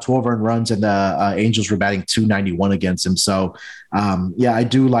 hits allowed, 12 earned runs, and the Angels were batting .291 against him. So, I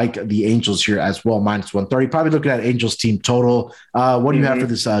do like the Angels here as well, minus 130. Probably looking at Angels team total. What do you have for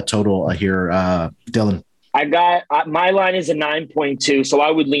this total here, Dylan? I got my line is a 9.2, so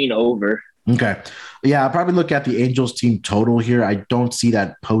I would lean over. Okay. Yeah, I'll probably look at the Angels team total here. I don't see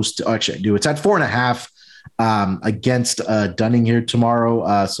that post. Actually, I do. It's at 4.5. Against Dunning here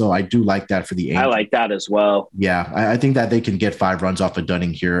tomorrow. So I do like that for the Angels. I like that as well. Yeah, I think that they can get 5 runs off of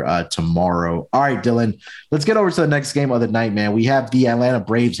Dunning here tomorrow. All right, Dylan, let's get over to the next game of the night, man. We have the Atlanta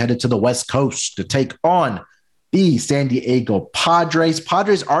Braves headed to the West Coast to take on the San Diego Padres.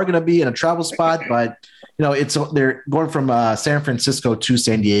 Padres are going to be in a travel spot, but they're going from San Francisco to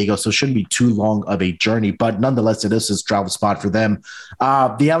San Diego, so it shouldn't be too long of a journey. But nonetheless, it is a travel spot for them.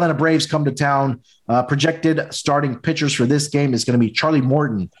 The Atlanta Braves come to town. Projected starting pitchers for this game is going to be Charlie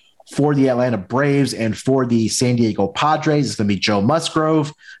Morton for the Atlanta Braves, and for the San Diego Padres, it's going to be Joe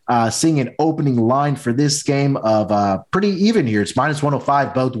Musgrove. Seeing an opening line for this game of pretty even here. It's minus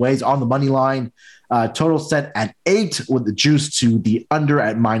 105 both ways on the money line. Total set at 8 with the juice to the under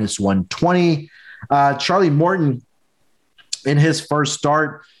at minus 120. Charlie Morton, in his first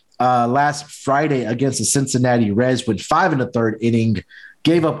start last Friday against the Cincinnati Reds, went 5 1/3 inning,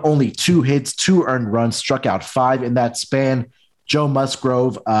 gave up only 2 hits, 2 earned runs, struck out 5 in that span. Joe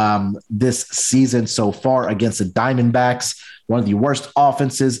Musgrove this season so far against the Diamondbacks, one of the worst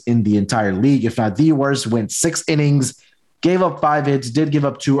offenses in the entire league, if not the worst, went 6 innings, gave up 5 hits, did give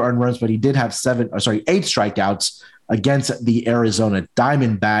up 2 earned runs, but he did have 8 strikeouts against the Arizona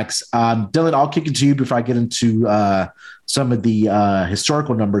Diamondbacks. Dylan, I'll kick it to you before I get into some of the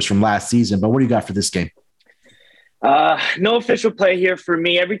historical numbers from last season. But what do you got for this game? No official play here for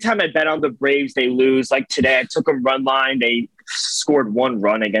me. Every time I bet on the Braves, they lose. Like today, I took a run line. They scored 1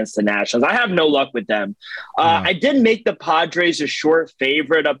 run against the Nationals. I have no luck with them. I did make the Padres a short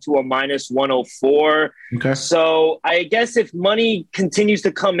favorite up to a -104. Okay. So I guess if money continues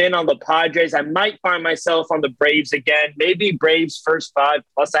to come in on the Padres, I might find myself on the Braves again. Maybe Braves first 5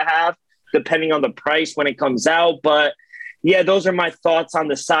 plus a half, depending on the price when it comes out. But yeah, those are my thoughts on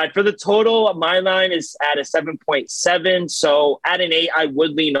the side. For the total, my line is at a 7.7. So at an 8, I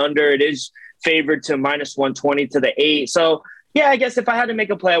would lean under. It is favored to -120 to the 8. So yeah, I guess if I had to make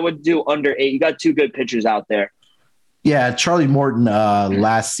a play, I would do under 8. You got 2 good pitchers out there. Yeah, Charlie Morton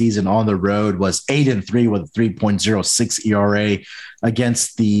last season on the road was 8-3 with a 3.06 ERA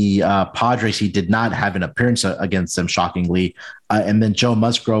against the Padres. He did not have an appearance against them, shockingly. And then Joe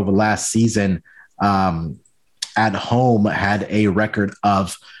Musgrove last season at home had a record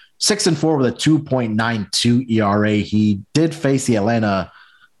of 6-4 with a 2.92 ERA. He did face the Atlanta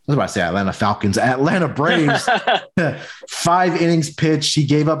Falcons, Atlanta Braves. 5 innings pitched. He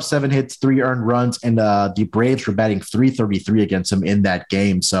gave up 7 hits, 3 earned runs, and the Braves were batting .333 against him in that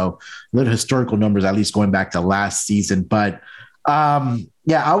game. So little historical numbers, at least going back to last season. But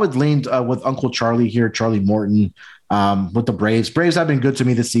yeah, I would lean with Uncle Charlie here, Charlie Morton. With the Braves. Braves have been good to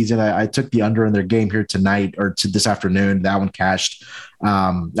me this season. I took the under in their game here tonight or this afternoon. That one cashed.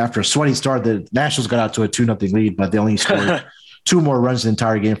 After a sweaty start, the Nationals got out to a 2-0 lead, but they only scored 2 more runs the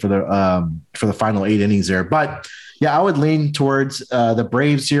entire game for the final 8 innings there. But yeah, I would lean towards the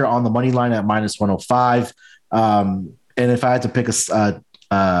Braves here on the money line at -105. And if I had to pick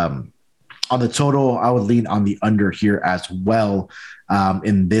on the total, I would lean on the under here as well.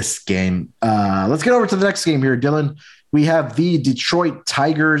 In this game. Let's get over to the next game here, Dylan. We have the Detroit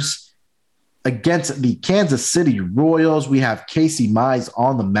Tigers against the Kansas City Royals. We have Casey Mize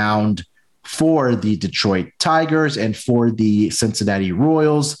on the mound for the Detroit Tigers, and for the Cincinnati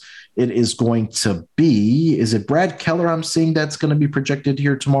Royals, it is going to be, is it Brad Keller I'm seeing that's going to be projected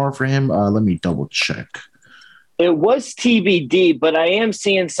here tomorrow for him? Let me double check. It was TBD, but I am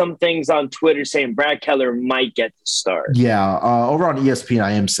seeing some things on Twitter saying Brad Keller might get the start. Yeah, over on ESPN,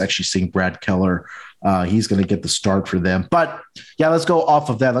 I am actually seeing Brad Keller. He's going to get the start for them. But yeah, let's go off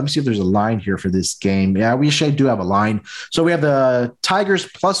of that. Let me see if there's a line here for this game. Yeah, we actually do have a line. So we have the Tigers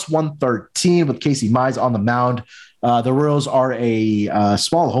 +113 with Casey Mize on the mound. The Royals are a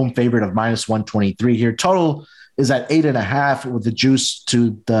small home favorite of -123 here. Total is at 8.5 with the juice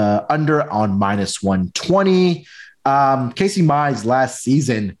to the under on -120. Casey Mize last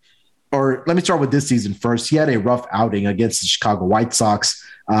season, or let me start with this season first. He had a rough outing against the Chicago White Sox.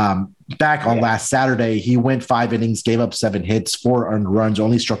 Back on last Saturday, he went 5 innings, gave up 7 hits, 4 earned runs,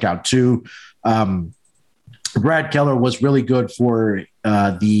 only struck out 2. Brad Keller was really good for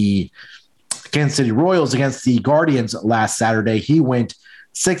the Kansas City Royals against the Guardians last Saturday. He went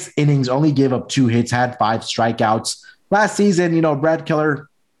 6 innings, only gave up 2 hits, had 5 strikeouts. Last season, Brad Keller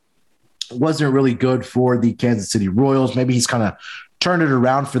wasn't really good for the Kansas City Royals. Maybe he's kind of turned it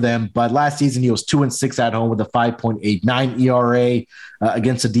around for them. But last season, he was 2-6 at home with a 5.89 ERA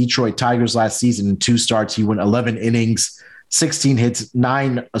against the Detroit Tigers last season. In 2 starts, he went 11 innings, 16 hits,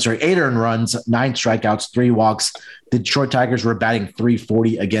 8 earned runs, 9 strikeouts, 3 walks. The Detroit Tigers were batting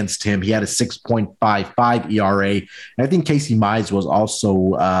 .340 against him. He had a 6.55 ERA. And I think Casey Mize was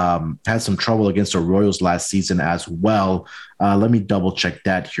also had some trouble against the Royals last season as well. Let me double check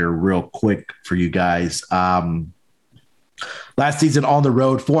that here real quick for you guys. Last season on the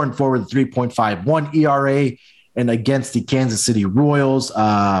road, 4-4 with a 3.51 ERA. And against the Kansas City Royals,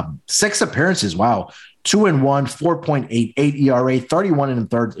 6 appearances. Wow. 2-1, 4.88 ERA, 31 in the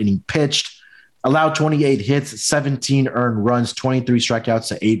 3rd inning pitched, allowed 28 hits, 17 earned runs, 23 strikeouts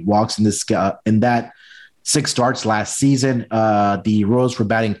to 8 walks in that 6 starts last season. The Royals were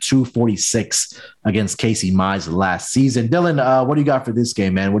batting .246 against Casey Mize last season. Dylan, what do you got for this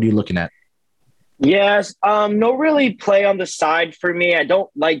game, man? What are you looking at? Yes, no really play on the side for me. I don't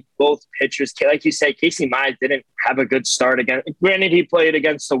like both pitchers. Like you said, Casey Mize didn't have a good start again. Granted, he played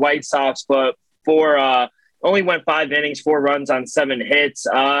against the White Sox, but only went 5 innings, 4 runs on 7 hits.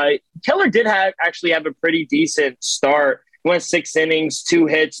 Keller did actually have a pretty decent start. He went 6 innings, 2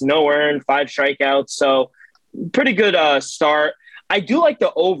 hits, no earned, 5 strikeouts. So pretty good start. I do like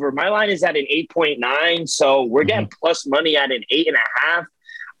the over. My line is at an 8.9, so we're getting plus money at an 8.5.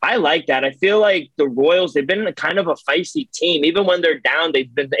 I like that. I feel like the Royals, they've been a kind of a feisty team. Even when they're down,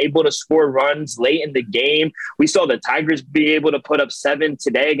 they've been able to score runs late in the game. We saw the Tigers be able to put up 7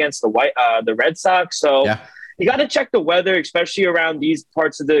 today against the Red Sox. So Yeah. you got to check the weather, especially around these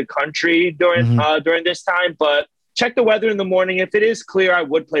parts of the country during this time. But check the weather in the morning. If it is clear, I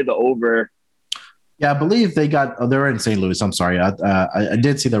would play the over. Yeah, I believe they're in St. Louis. I'm sorry. I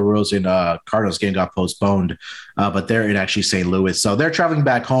did see the Royals in Cardinals game got postponed, but they're in actually St. Louis. So they're traveling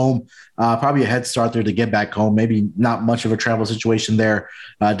back home. Probably a head start there to get back home. Maybe not much of a travel situation there.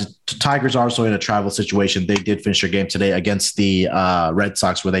 The Tigers are also in a travel situation. They did finish their game today against the Red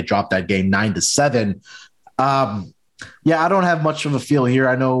Sox where they dropped that game 9-7. Yeah, I don't have much of a feel here.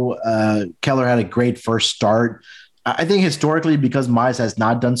 I know Keller had a great first start. I think historically, because Mize has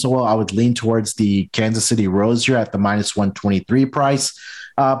not done so well, I would lean towards the Kansas City Royals here at the -123 price.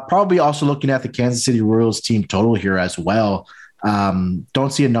 Probably also looking at the Kansas City Royals team total here as well.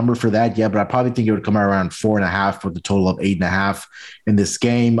 Don't see a number for that yet, but I probably think it would come out around 4.5 with a total of 8.5 in this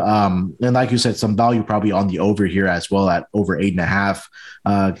game. And like you said, some value probably on the over here as well at over 8.5.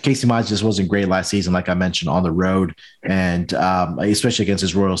 Casey Mize just wasn't great last season, like I mentioned, on the road, and especially against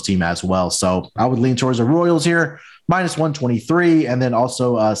his Royals team as well. So I would lean towards the Royals here. -123, and then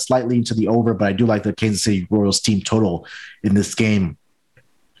also slightly into the over, but I do like the Kansas City Royals team total in this game.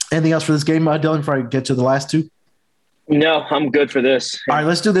 Anything else for this game, Dylan, before I get to the last two? No, I'm good for this. All right,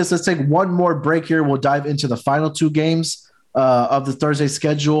 let's do this. Let's take one more break here. We'll dive into the final two games of the Thursday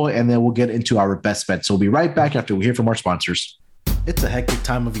schedule, and then we'll get into our best bet. So we'll be right back after we hear from our sponsors. It's a hectic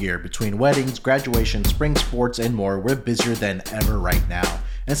time of year. Between weddings, graduations, spring sports, and more, we're busier than ever right now.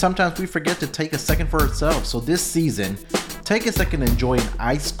 And sometimes we forget to take a second for ourselves. So this season, take a second to enjoy an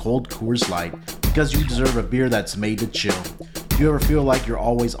ice-cold Coors Light, because you deserve a beer that's made to chill. Do you ever feel like you're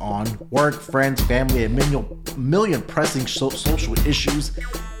always on? Work, friends, family, a million pressing social issues,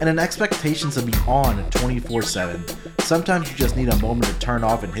 and an expectation to be on 24/7. Sometimes you just need a moment to turn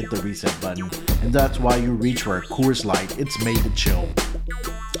off and hit the reset button, and that's why you reach for a Coors Light. It's made to chill.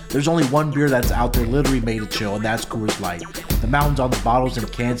 There's only one beer that's out there literally made to chill, and that's Coors Light. The mountains on the bottles and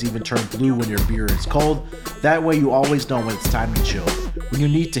cans even turn blue when your beer is cold. That way you always know when it's time to chill. When you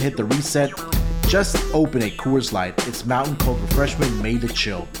need to hit the reset, just open a Coors Light. It's mountain cold refreshment made to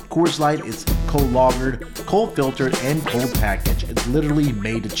chill. Coors Light is cold lagered, cold filtered, and cold packaged. It's literally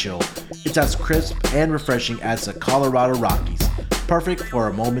made to chill. It's as crisp and refreshing as the Colorado Rockies. Perfect for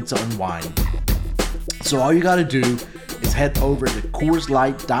a moment to unwind. So all you gotta do is head over to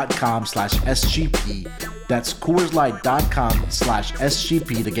CoorsLight.com/SGP. That's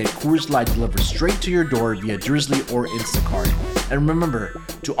CoorsLight.com/SGP to get Coors Light delivered straight to your door via Drizzly or Instacart. And remember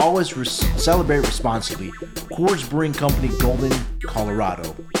to always celebrate responsibly. Coors Brewing Company, Golden,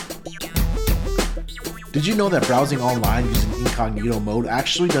 Colorado. Did you know that browsing online using incognito mode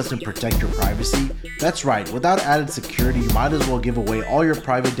actually doesn't protect your privacy? That's right, without added security, you might as well give away all your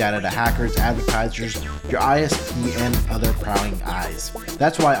private data to hackers, advertisers, your ISP, and other prying eyes.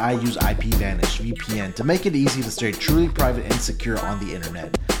 That's why I use IPVanish VPN to make it easy to stay truly private and secure on the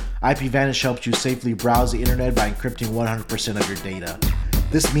internet. IPVanish helps you safely browse the internet by encrypting 100% of your data.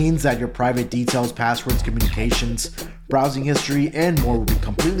 This means that your private details, passwords, communications, browsing history, and more will be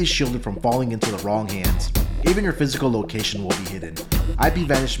completely shielded from falling into the wrong hands. Even your physical location will be hidden.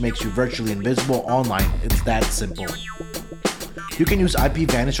 IPVanish makes you virtually invisible online. It's that simple. You can use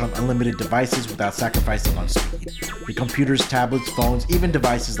IPVanish on unlimited devices without sacrificing on speed. Your computers, tablets, phones, even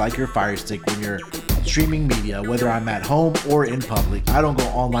devices like your Fire Stick when you're streaming media, whether I'm at home or in public. I don't go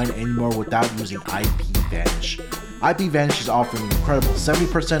online anymore without using IPVanish. IPVanish is offering an incredible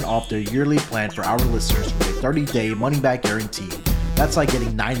 70% off their yearly plan for our listeners with a 30-day money-back guarantee. That's like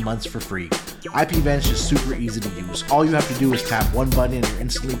getting 9 months for free. IPVanish is super easy to use. All you have to do is tap one button and you're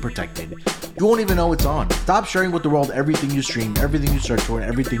instantly protected. You won't even know it's on. Stop sharing with the world everything you stream, everything you search for, and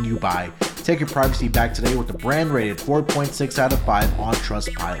everything you buy. Take your privacy back today with a brand rated 4.6 out of 5 on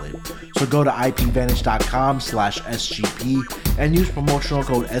Trustpilot. So go to IPVanish.com/SGP and use promotional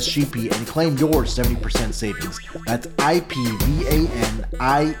code SGP and claim your 70% savings. That's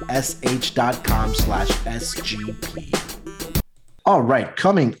IPVanish.com/SGP. All right,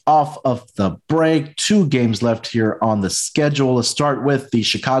 coming off of the break, 2 games left here on the schedule. Let's start with the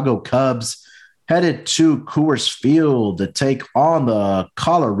Chicago Cubs headed to Coors Field to take on the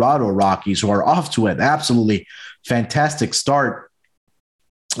Colorado Rockies, who are off to an absolutely fantastic start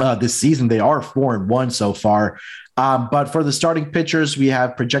this season. They are 4-1 so far. But for the starting pitchers, we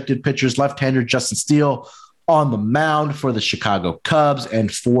have projected pitchers, left-hander Justin Steele on the mound for the Chicago Cubs,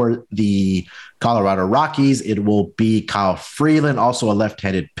 and for the Colorado Rockies, it will be Kyle Freeland, also a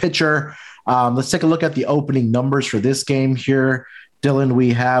left-handed pitcher. Let's take a look at the opening numbers for this game here. Dylan,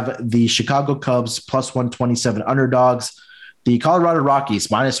 we have the Chicago Cubs plus 127 underdogs, the Colorado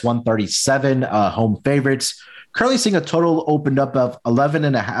Rockies minus 137 home favorites. Currently seeing a total opened up of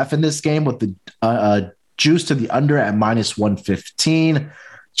 11.5 in this game with the juice to the under at minus 115.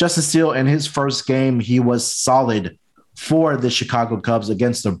 Justin Steele, in his first game, he was solid for the Chicago Cubs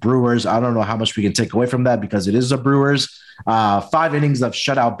against the Brewers. I don't know how much we can take away from that because it is the Brewers. 5 innings of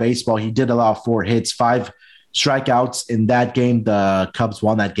shutout baseball. He did allow 4 hits, 5 strikeouts in that game. The Cubs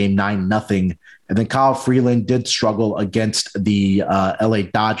won that game 9-0. And then Kyle Freeland did struggle against the LA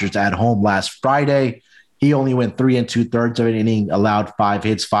Dodgers at home last Friday. He only went 3 2/3 of an inning, allowed 5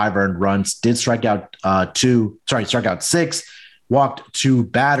 hits, 5 earned runs, did strike out 6, walked 2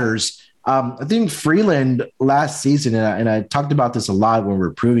 batters. I think Freeland last season, and I talked about this a lot when we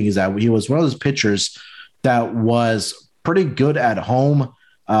were proving, is that he was one of those pitchers that was pretty good at home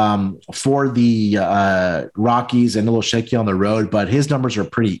for the Rockies and a little shaky on the road, but his numbers are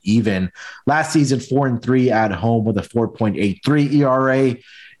pretty even. Last season, 4-3 at home with a 4.83 ERA.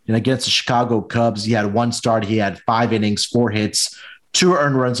 And against the Chicago Cubs, he had 1 start. He had 5 innings, 4 hits, 2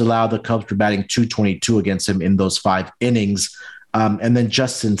 earned runs allowed. The Cubs were batting .222 against him in those 5 innings. And then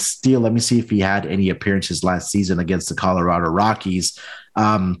Justin Steele, let me see if he had any appearances last season against the Colorado Rockies.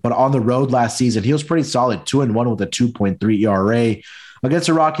 But on the road last season, he was pretty solid, 2-1 with a 2.3 ERA. Against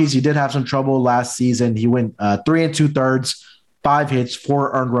the Rockies, he did have some trouble last season. He went 3 2/3, 5 hits,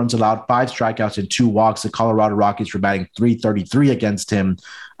 4 earned runs allowed, 5 strikeouts, and 2 walks. The Colorado Rockies were batting .333 against him.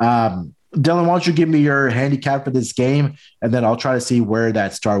 Dylan, why don't you give me your handicap for this game, and then I'll try to see where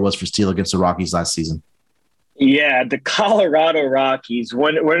that start was for Steele against the Rockies last season. Yeah, the Colorado Rockies,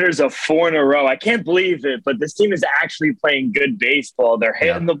 when there's a 4 in a row, I can't believe it, but this team is actually playing good baseball. They're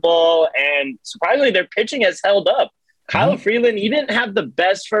hitting the ball, and surprisingly, their pitching has held up. Kyle Freeland, he didn't have the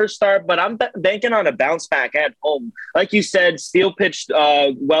best first start, but I'm banking on a bounce back at home. Like you said, Steele pitched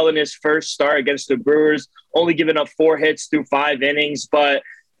well in his first start against the Brewers, only giving up 4 hits through 5 innings, but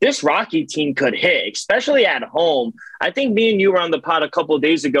this Rocky team could hit, especially at home. I think me and you were on the pod a couple of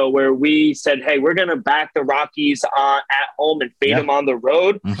days ago where we said, hey, we're going to back the Rockies at home and fade them on the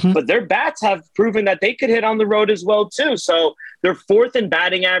road. But their bats have proven that they could hit on the road as well, too. So they're 4th in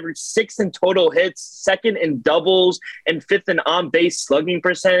batting average, 6th in total hits, 2nd in doubles, and 5th in on-base slugging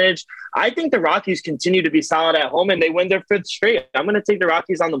percentage. I think the Rockies continue to be solid at home, and they win their 5th straight. I'm going to take the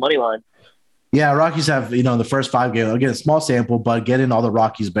Rockies on the money line. Yeah, Rockies have, in the first 5 games, again, a small sample, but get in all the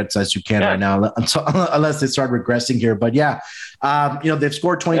Rockies bets as you can right now, unless they start regressing here. But yeah, they've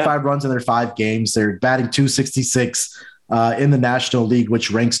scored 25 runs in their 5 games. They're batting .266 in the National League,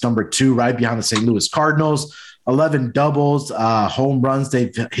 which ranks number 2 right behind the St. Louis Cardinals. 11 doubles, home runs.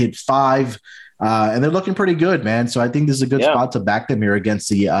 They've hit 5. And they're looking pretty good, man. So I think this is a good spot to back them here against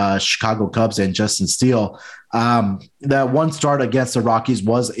the Chicago Cubs and Justin Steele. That 1 start against the Rockies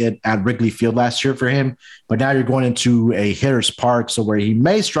was at Wrigley Field last year for him, but now you're going into a hitter's park, so where he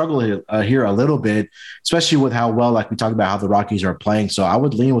may struggle here a little bit, especially with how well, like we talked about, how the Rockies are playing. So I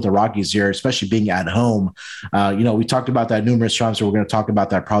would lean with the Rockies here, especially being at home. We talked about that numerous times, so we're going to talk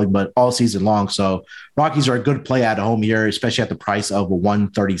about that probably, but all season long. So Rockies are a good play at home here, especially at the price of a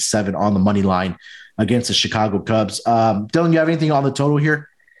 137 on the money line against the Chicago Cubs. Dylan, you have anything on the total here?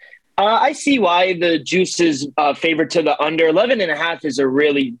 I see why the juice is favored to the under. 11.5 is a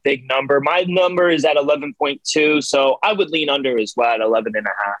really big number. My number is at 11.2, so I would lean under as well at 11.5.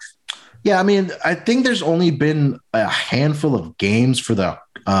 Yeah, I mean, I think there's only been a handful of games for the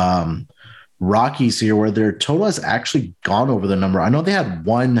Rockies here where their total has actually gone over the number. I know they had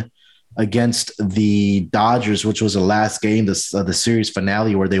one against the Dodgers, which was the last game, the series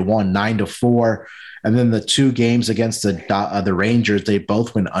finale, where they won 9-4. And then the 2 games against the Rangers, they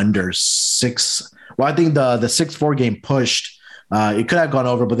both went under 6. Well, I think the 6-4 game pushed. It could have gone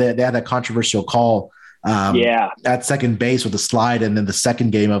over, but they had that controversial call at second base with a slide. And then the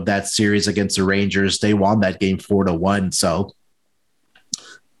second game of that series against the Rangers, they won that game 4-1. So,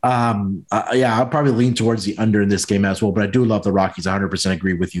 I'll probably lean towards the under in this game as well. But I do love the Rockies. 100%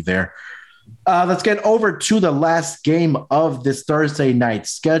 agree with you there. Let's get over to the last game of this Thursday night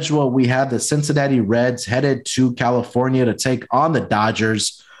schedule. We have the Cincinnati Reds headed to California to take on the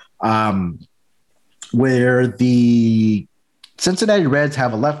Dodgers, where the Cincinnati Reds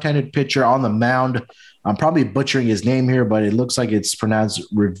have a left-handed pitcher on the mound. I'm probably butchering his name here, but it looks like it's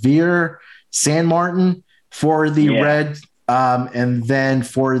pronounced Javier Sanmartin for the Reds. And then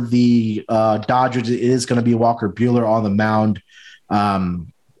for the Dodgers, it is going to be Walker Buehler on the mound.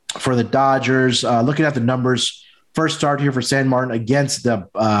 For the Dodgers, looking at the numbers, first start here for Sanmartin against the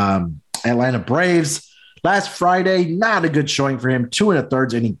Atlanta Braves. Last Friday, not a good showing for him. 2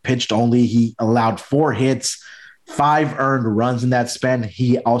 1/3 inning pitched only. He allowed 4 hits, 5 earned runs in that span.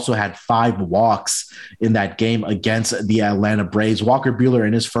 He also had 5 walks in that game against the Atlanta Braves. Walker Buehler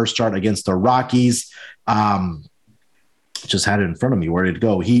in his first start against the Rockies. Just had it in front of me. Where did it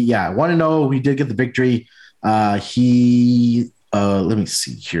go? He 1-0. He did get the victory. Let me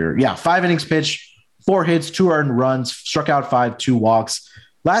see here. 5 innings pitched, 4 hits, 2 earned runs, struck out 5, 2 walks.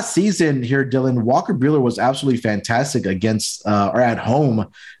 Last season here, Dylan, Walker Buehler was absolutely fantastic against or at home,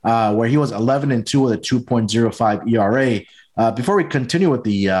 where he was 11-2 with a 2.05 ERA. Before we continue with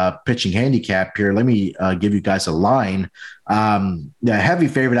the pitching handicap here, let me give you guys a line. Heavy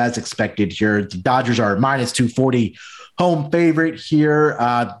favorite as expected here. The Dodgers are minus 240 home favorite here.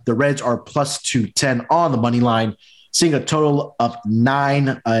 The Reds are plus 210 on the money line, seeing a total of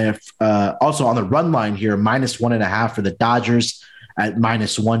 9. Also on the run line here, minus 1.5 for the Dodgers at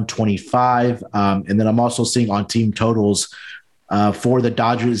minus 125. And then I'm also seeing on team totals for the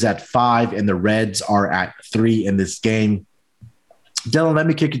Dodgers at 5 and the Reds are at 3 in this game. Dylan, let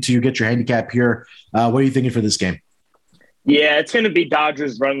me kick it to you. Get your handicap here. What are you thinking for this game? Yeah, it's going to be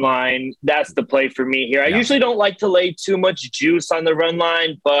Dodgers run line. That's the play for me here. I usually don't like to lay too much juice on the run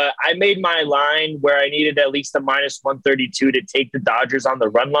line, but I made my line where I needed at least a minus 132 to take the Dodgers on the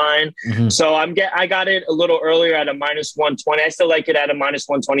run line. Mm-hmm. So I got it a little earlier at a minus 120. I still like it at a minus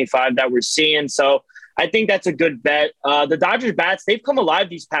 125 that we're seeing. So I think that's a good bet. The Dodgers bats, they've come alive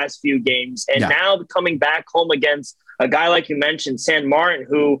these past few games. And now coming back home against a guy like you mentioned, San Martin,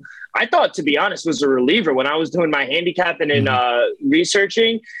 who I thought, to be honest, was a reliever when I was doing my handicapping and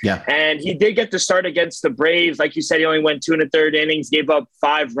researching. Yeah. And he did get the start against the Braves. Like you said, he only went 2 1/3 innings, gave up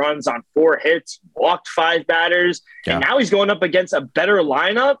 5 runs on 4 hits, walked 5 batters. Yeah. And now he's going up against a better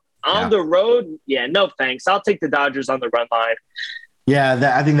lineup on the road. Yeah, no thanks. I'll take the Dodgers on the run line.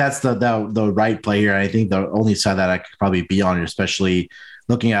 Yeah, I think that's the right play here. I think the only side that I could probably be on, especially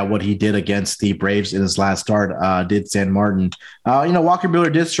looking at what he did against the Braves in his last start, did San Martin. Walker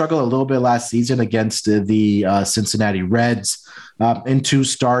Buehler did struggle a little bit last season against the Cincinnati Reds. In 2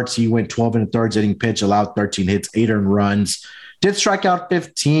 starts, he went 12 1/3 inning pitch, allowed 13 hits, 8 earned runs. Did strike out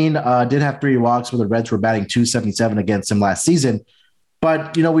 15, did have 3 walks, where the Reds were batting .277 against him last season.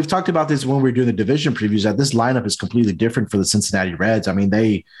 But, we've talked about this when we were doing the division previews, that this lineup is completely different for the Cincinnati Reds. I mean,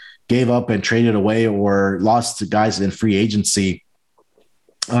 they gave up and traded away or lost to guys in free agency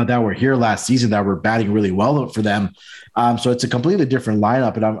that were here last season that were batting really well for them. So it's a completely different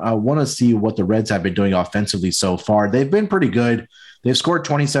lineup. And I want to see what the Reds have been doing offensively so far. They've been pretty good. They've scored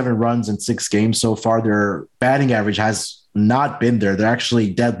 27 runs in 6 games so far. Their batting average has not been there. They're actually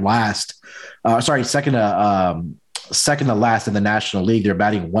dead last. Second to last in the National League. They're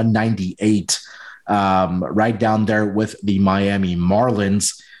batting 198, right down there with the Miami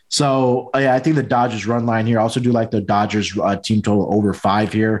Marlins. So I think the Dodgers run line here. I also do like the Dodgers team total over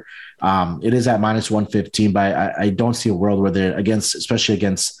 5 here. It is at minus 115, but I don't see a world where they're especially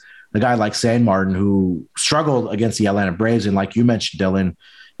against a guy like San Martin, who struggled against the Atlanta Braves. And like you mentioned, Dylan,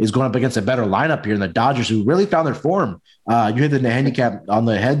 is going up against a better lineup here in the Dodgers, who really found their form. You hit the handicap on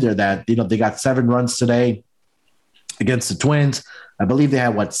the head there that, they got 7 runs today against the Twins. I believe they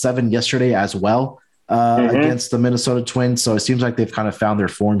had 7 yesterday as well against the Minnesota Twins. So it seems like they've kind of found their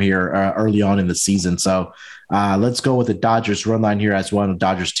form here early on in the season. So let's go with the Dodgers run line here as well. The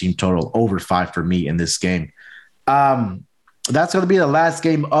Dodgers team total over 5 for me in this game. That's going to be the last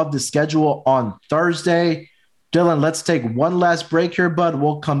game of the schedule on Thursday. Dylan, let's take one last break here, bud.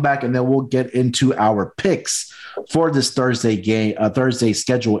 We'll come back and then we'll get into our picks for this Thursday game, Thursday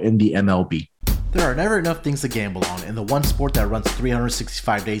schedule in the MLB. There are never enough things to gamble on, and the one sport that runs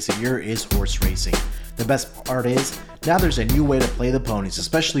 365 days a year is horse racing. The best part is, now there's a new way to play the ponies,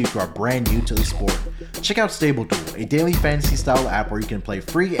 especially if you are brand new to the sport. Check out Stable Duel, a daily fantasy-style app where you can play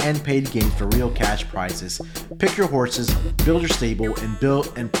free and paid games for real cash prizes. Pick your horses, build your stable,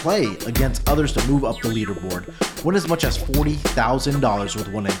 and play against others to move up the leaderboard. Win as much as $40,000 with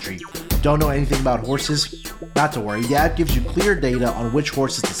one entry. Don't know anything about horses? Not to worry, the app gives you clear data on which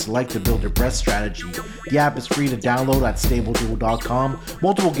horses to select to build your best strategy. The app is free to download at StableDuel.com.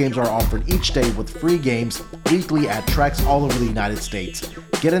 Multiple games are offered each day with free games weekly at tracks all over the United States.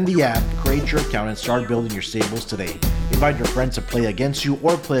 Get in the app, create your account, and start building your stables today. Invite your friends to play against you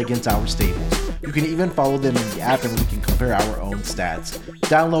or play against our stables. You can even follow them in the app and we can compare our own stats.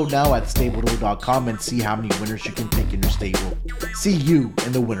 Download now at StableDuel.com and see how many winners you can pick in your stable. See you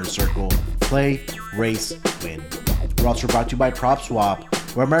in the winner's circle. Play, race, win. We're also brought to you by PropSwap,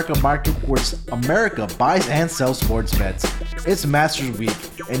 where America buys and sells sports bets. It's Masters Week,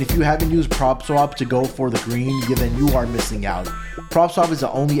 and if you haven't used PropSwap to go for the green, then you are missing out. PropSwap is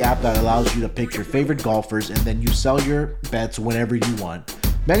the only app that allows you to pick your favorite golfers and then you sell your bets whenever you want.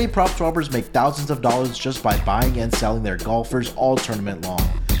 Many prop swappers make thousands of dollars just by buying and selling their golfers all tournament long.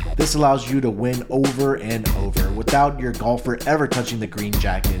 This allows you to win over and over without your golfer ever touching the green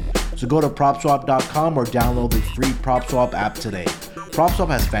jacket. So go to PropSwap.com or download the free PropSwap app today. PropSwap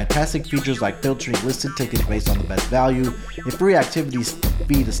has fantastic features like filtering listed tickets based on the best value, a free activities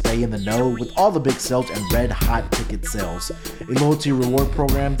fee to stay in the know with all the big sales and red hot ticket sales, a loyalty reward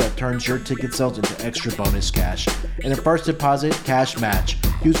program that turns your ticket sales into extra bonus cash, and a first deposit cash match.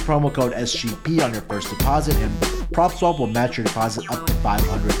 Use promo code SGP on your first deposit and PropSwap will match your deposit up to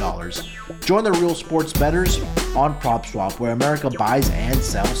 $500. Join the real sports bettors on PropSwap, where America buys and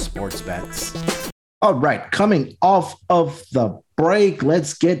sells sports bets. All right, coming off of the break,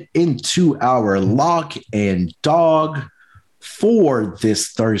 let's get into our lock and dog for this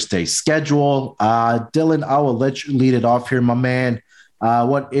Thursday schedule. Dylan, I will let you lead it off here, my man.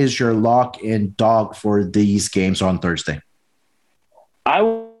 What is your lock and dog for these games on Thursday? I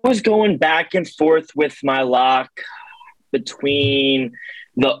was going back and forth with my lock between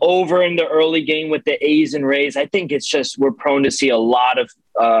the over in the early game with the A's and Rays. I think it's just we're prone to see a lot of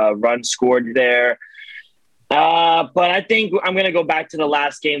runs scored there. But I think I'm going to go back to the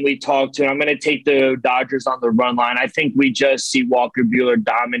last game we talked to. I'm going to take the Dodgers on the run line. I think we just see Walker Buehler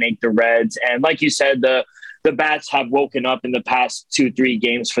dominate the Reds. And like you said, the bats have woken up in the past 2-3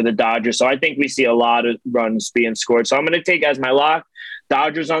 games for the Dodgers. So I think we see a lot of runs being scored. So I'm going to take as my lock,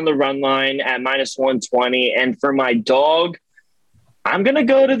 Dodgers on the run line at -120. And for my dog, I'm going to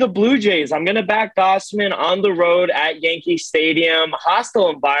go to the Blue Jays. I'm going to back Gausman on the road at Yankee Stadium. Hostile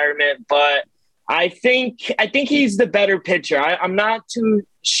environment, but I think he's the better pitcher. I'm not too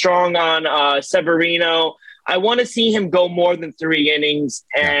strong on Severino. I want to see him go more than 3 innings,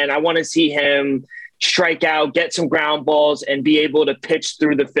 and I want to see him strike out, get some ground balls, and be able to pitch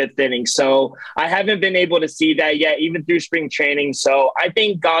through the 5th inning. So I haven't been able to see that yet, even through spring training. So I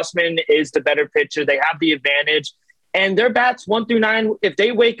think Gausman is the better pitcher. They have the advantage. And their bats 1 through 9, if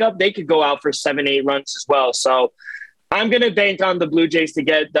they wake up, they could go out for 7-8 runs as well. So I'm going to bank on the Blue Jays to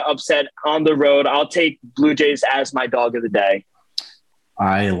get the upset on the road. I'll take Blue Jays as my dog of the day.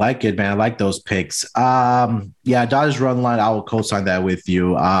 I like it, man. I like those picks. Dodgers run line. I will co-sign that with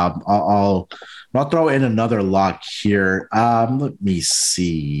you. I'll throw in another lock here. Let me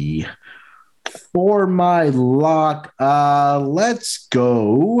see. For my lock, let's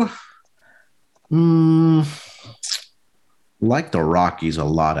go. Like the Rockies a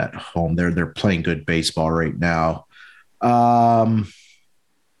lot at home. They're playing good baseball right now. Don't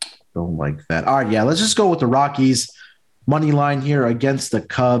like that. All right, let's just go with the Rockies money line here against the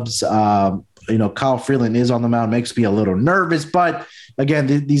Cubs. Kyle Freeland is on the mound, makes me a little nervous, but again,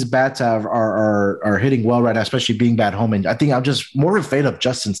 these bats are hitting well right now, especially being back home. And I think I'm just more of a fan of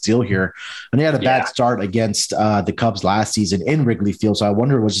Justin Steele here. And he had a bad start against the Cubs last season in Wrigley Field, so I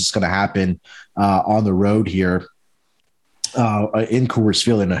wonder what's just going to happen on the road here. In Coors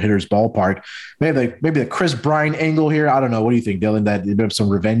Field in a hitter's ballpark. Maybe the Chris Bryant angle here. I don't know. What do you think, Dylan? That you have some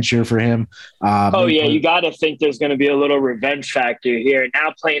revenge here for him? You got to think there's going to be a little revenge factor here.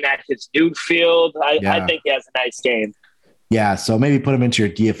 Now playing at his new field, I think he has a nice game. Yeah, so maybe put him into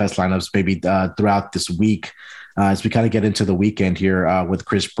your DFS lineups maybe throughout this week as we kind of get into the weekend here with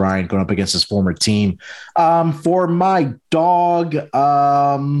Chris Bryant going up against his former team. For my dog,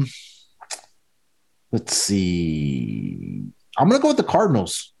 let's see. I'm going to go with the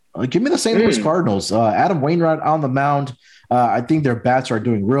Cardinals. Give me the St. Louis Cardinals. Adam Wainwright on the mound. I think their bats are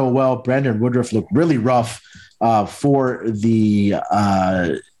doing real well. Brandon Woodruff looked really rough for the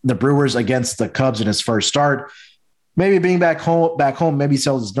Brewers against the Cubs in his first start. Maybe being back home, maybe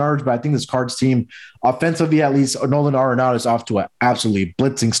sells his nerves, but I think this Cards team, offensively at least, Nolan Arenado is off to an absolutely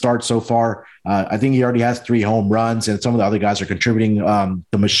blitzing start so far. I think he already has 3 home runs, and some of the other guys are contributing.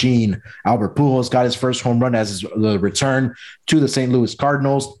 The machine, Albert Pujols, got his first home run as his return to the St. Louis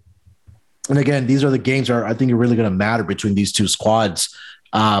Cardinals. And again, these are the games that I think are really going to matter between these two squads.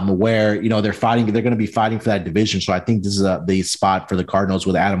 Where they're going to be fighting for that division. So I think this is the spot for the Cardinals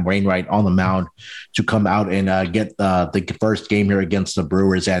with Adam Wainwright on the mound to come out and get the first game here against the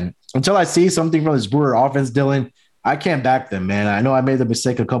Brewers. And until I see something from this Brewer offense, Dylan, I can't back them, man. I know I made the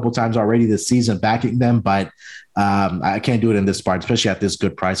mistake a couple times already this season backing them, but I can't do it in this spot, especially at this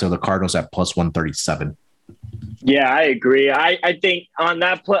good price of the Cardinals at +137. Yeah, I agree. I think on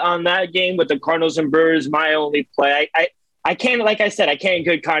that game with the Cardinals and Brewers, my only play, I can't, like I said, I can't in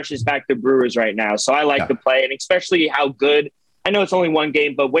good conscience back the Brewers right now. So I like the play, and especially how good. I know it's only one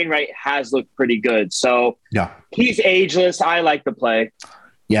game, but Wainwright has looked pretty good. So he's ageless. I like the play.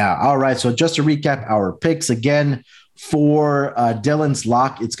 Yeah. All right. So just to recap our picks again for Dylan's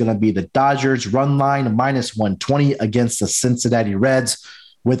lock, it's going to be the Dodgers run line -120 against the Cincinnati Reds.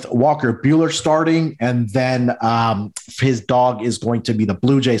 with Walker Buehler starting. And then his dog is going to be the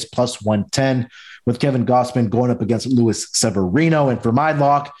Blue Jays plus 110 with Kevin Gausman going up against Luis Severino. And for my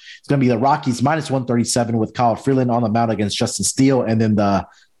lock, it's going to be the Rockies minus 137 with Kyle Freeland on the mound against Justin Steele. And then the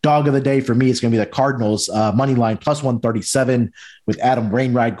dog of the day for me is going to be the Cardinals money line plus 137 with Adam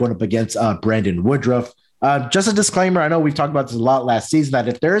Wainwright going up against Brandon Woodruff. Just a disclaimer, I know we've talked about this a lot last season, that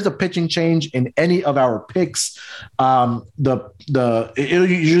if there is a pitching change in any of our picks, it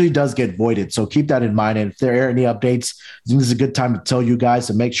usually does get voided. So keep that in mind. And if there are any updates, I think this is a good time to tell you guys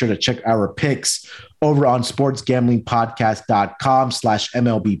to make sure to check our picks over on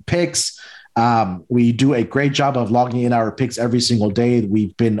sportsgamblingpodcast.com/MLB picks. We do a great job of logging in our picks every single day.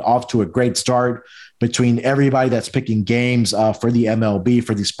 We've been off to a great start between everybody that's picking games for the MLB,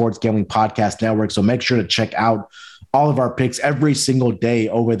 for the Sports Gambling Podcast Network. So make sure to check out all of our picks every single day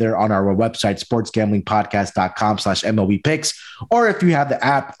over there on our website, sportsgamblingpodcast.com/MLB picks. Or if you have the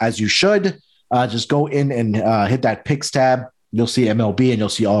app, as you should, just go in and hit that picks tab. You'll see MLB and you'll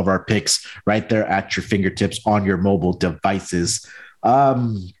see all of our picks right there at your fingertips on your mobile devices.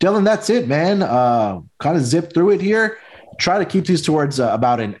 Dylan, that's it, man. Kind of zip through it here. Try to keep these towards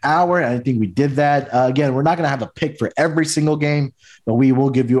about an hour. And I think we did that. Again, we're not going to have a pick for every single game, but we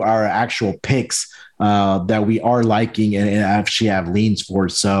will give you our actual picks that we are liking and actually have leans for.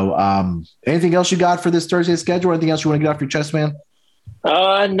 So anything else you got for this Thursday schedule? Anything else you want to get off your chest, man?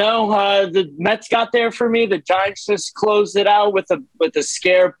 No, the Mets got there for me. The Giants just closed it out with a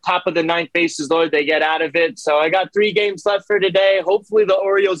scare. Top of the ninth bases loaded. They get out of it. So I got 3 games left for today. Hopefully the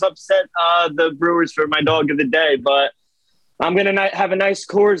Orioles upset the Brewers for my dog of the day. But I'm going to have a nice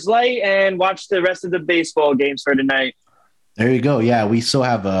Coors Light and watch the rest of the baseball games for tonight. There you go. Yeah, we still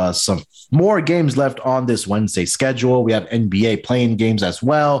have some more games left on this Wednesday schedule. We have NBA playing games as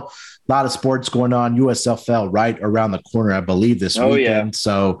well. A lot of sports going on. USFL right around the corner, I believe, this weekend. Yeah.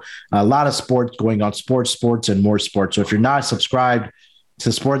 So a lot of sports going on, sports, and more sports. So if you're not subscribed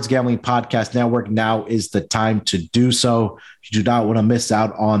to Sports Gambling Podcast Network, now is the time to do so. You do not want to miss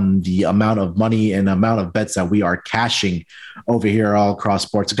out on the amount of money and amount of bets that we are cashing over here all across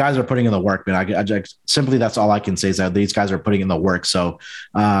sports. The guys are putting in the work, man. I simply, that's all I can say is that these guys are putting in the work. So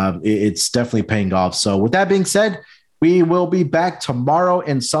it's definitely paying off. So with that being said, we will be back tomorrow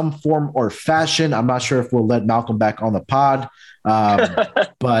in some form or fashion. I'm not sure if we'll let Malcolm back on the pod,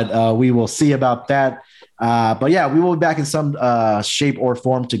 but we will see about that. But yeah, we will be back in some shape or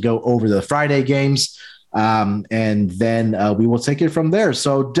form to go over the Friday games. And then we will take it from there.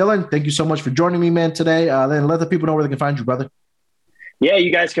 So Dylan, thank you so much for joining me, man, today. Then let the people know where they can find you, brother. Yeah,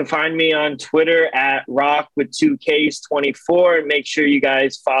 you guys can find me on Twitter at rock with 2Ks24. And make sure you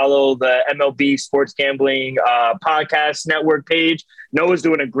guys follow the MLB Sports Gambling Podcast Network page. Noah's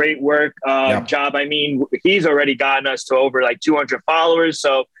doing a great job. I mean, he's already gotten us to over like 200 followers.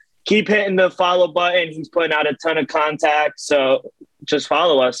 So keep hitting the follow button. He's putting out a ton of contacts. So just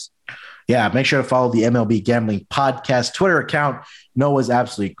follow us. Yeah, make sure to follow the MLB Gambling Podcast Twitter account. Noah's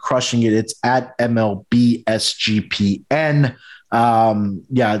absolutely crushing it. It's at MLBSGPN.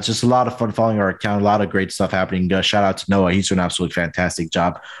 Yeah, it's just a lot of fun following our account. A lot of great stuff happening. Shout out to Noah. He's doing an absolutely fantastic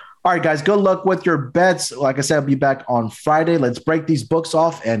job. All right, guys, good luck with your bets. Like I said, I'll be back on Friday. Let's break these books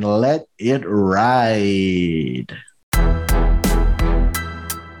off and let it ride.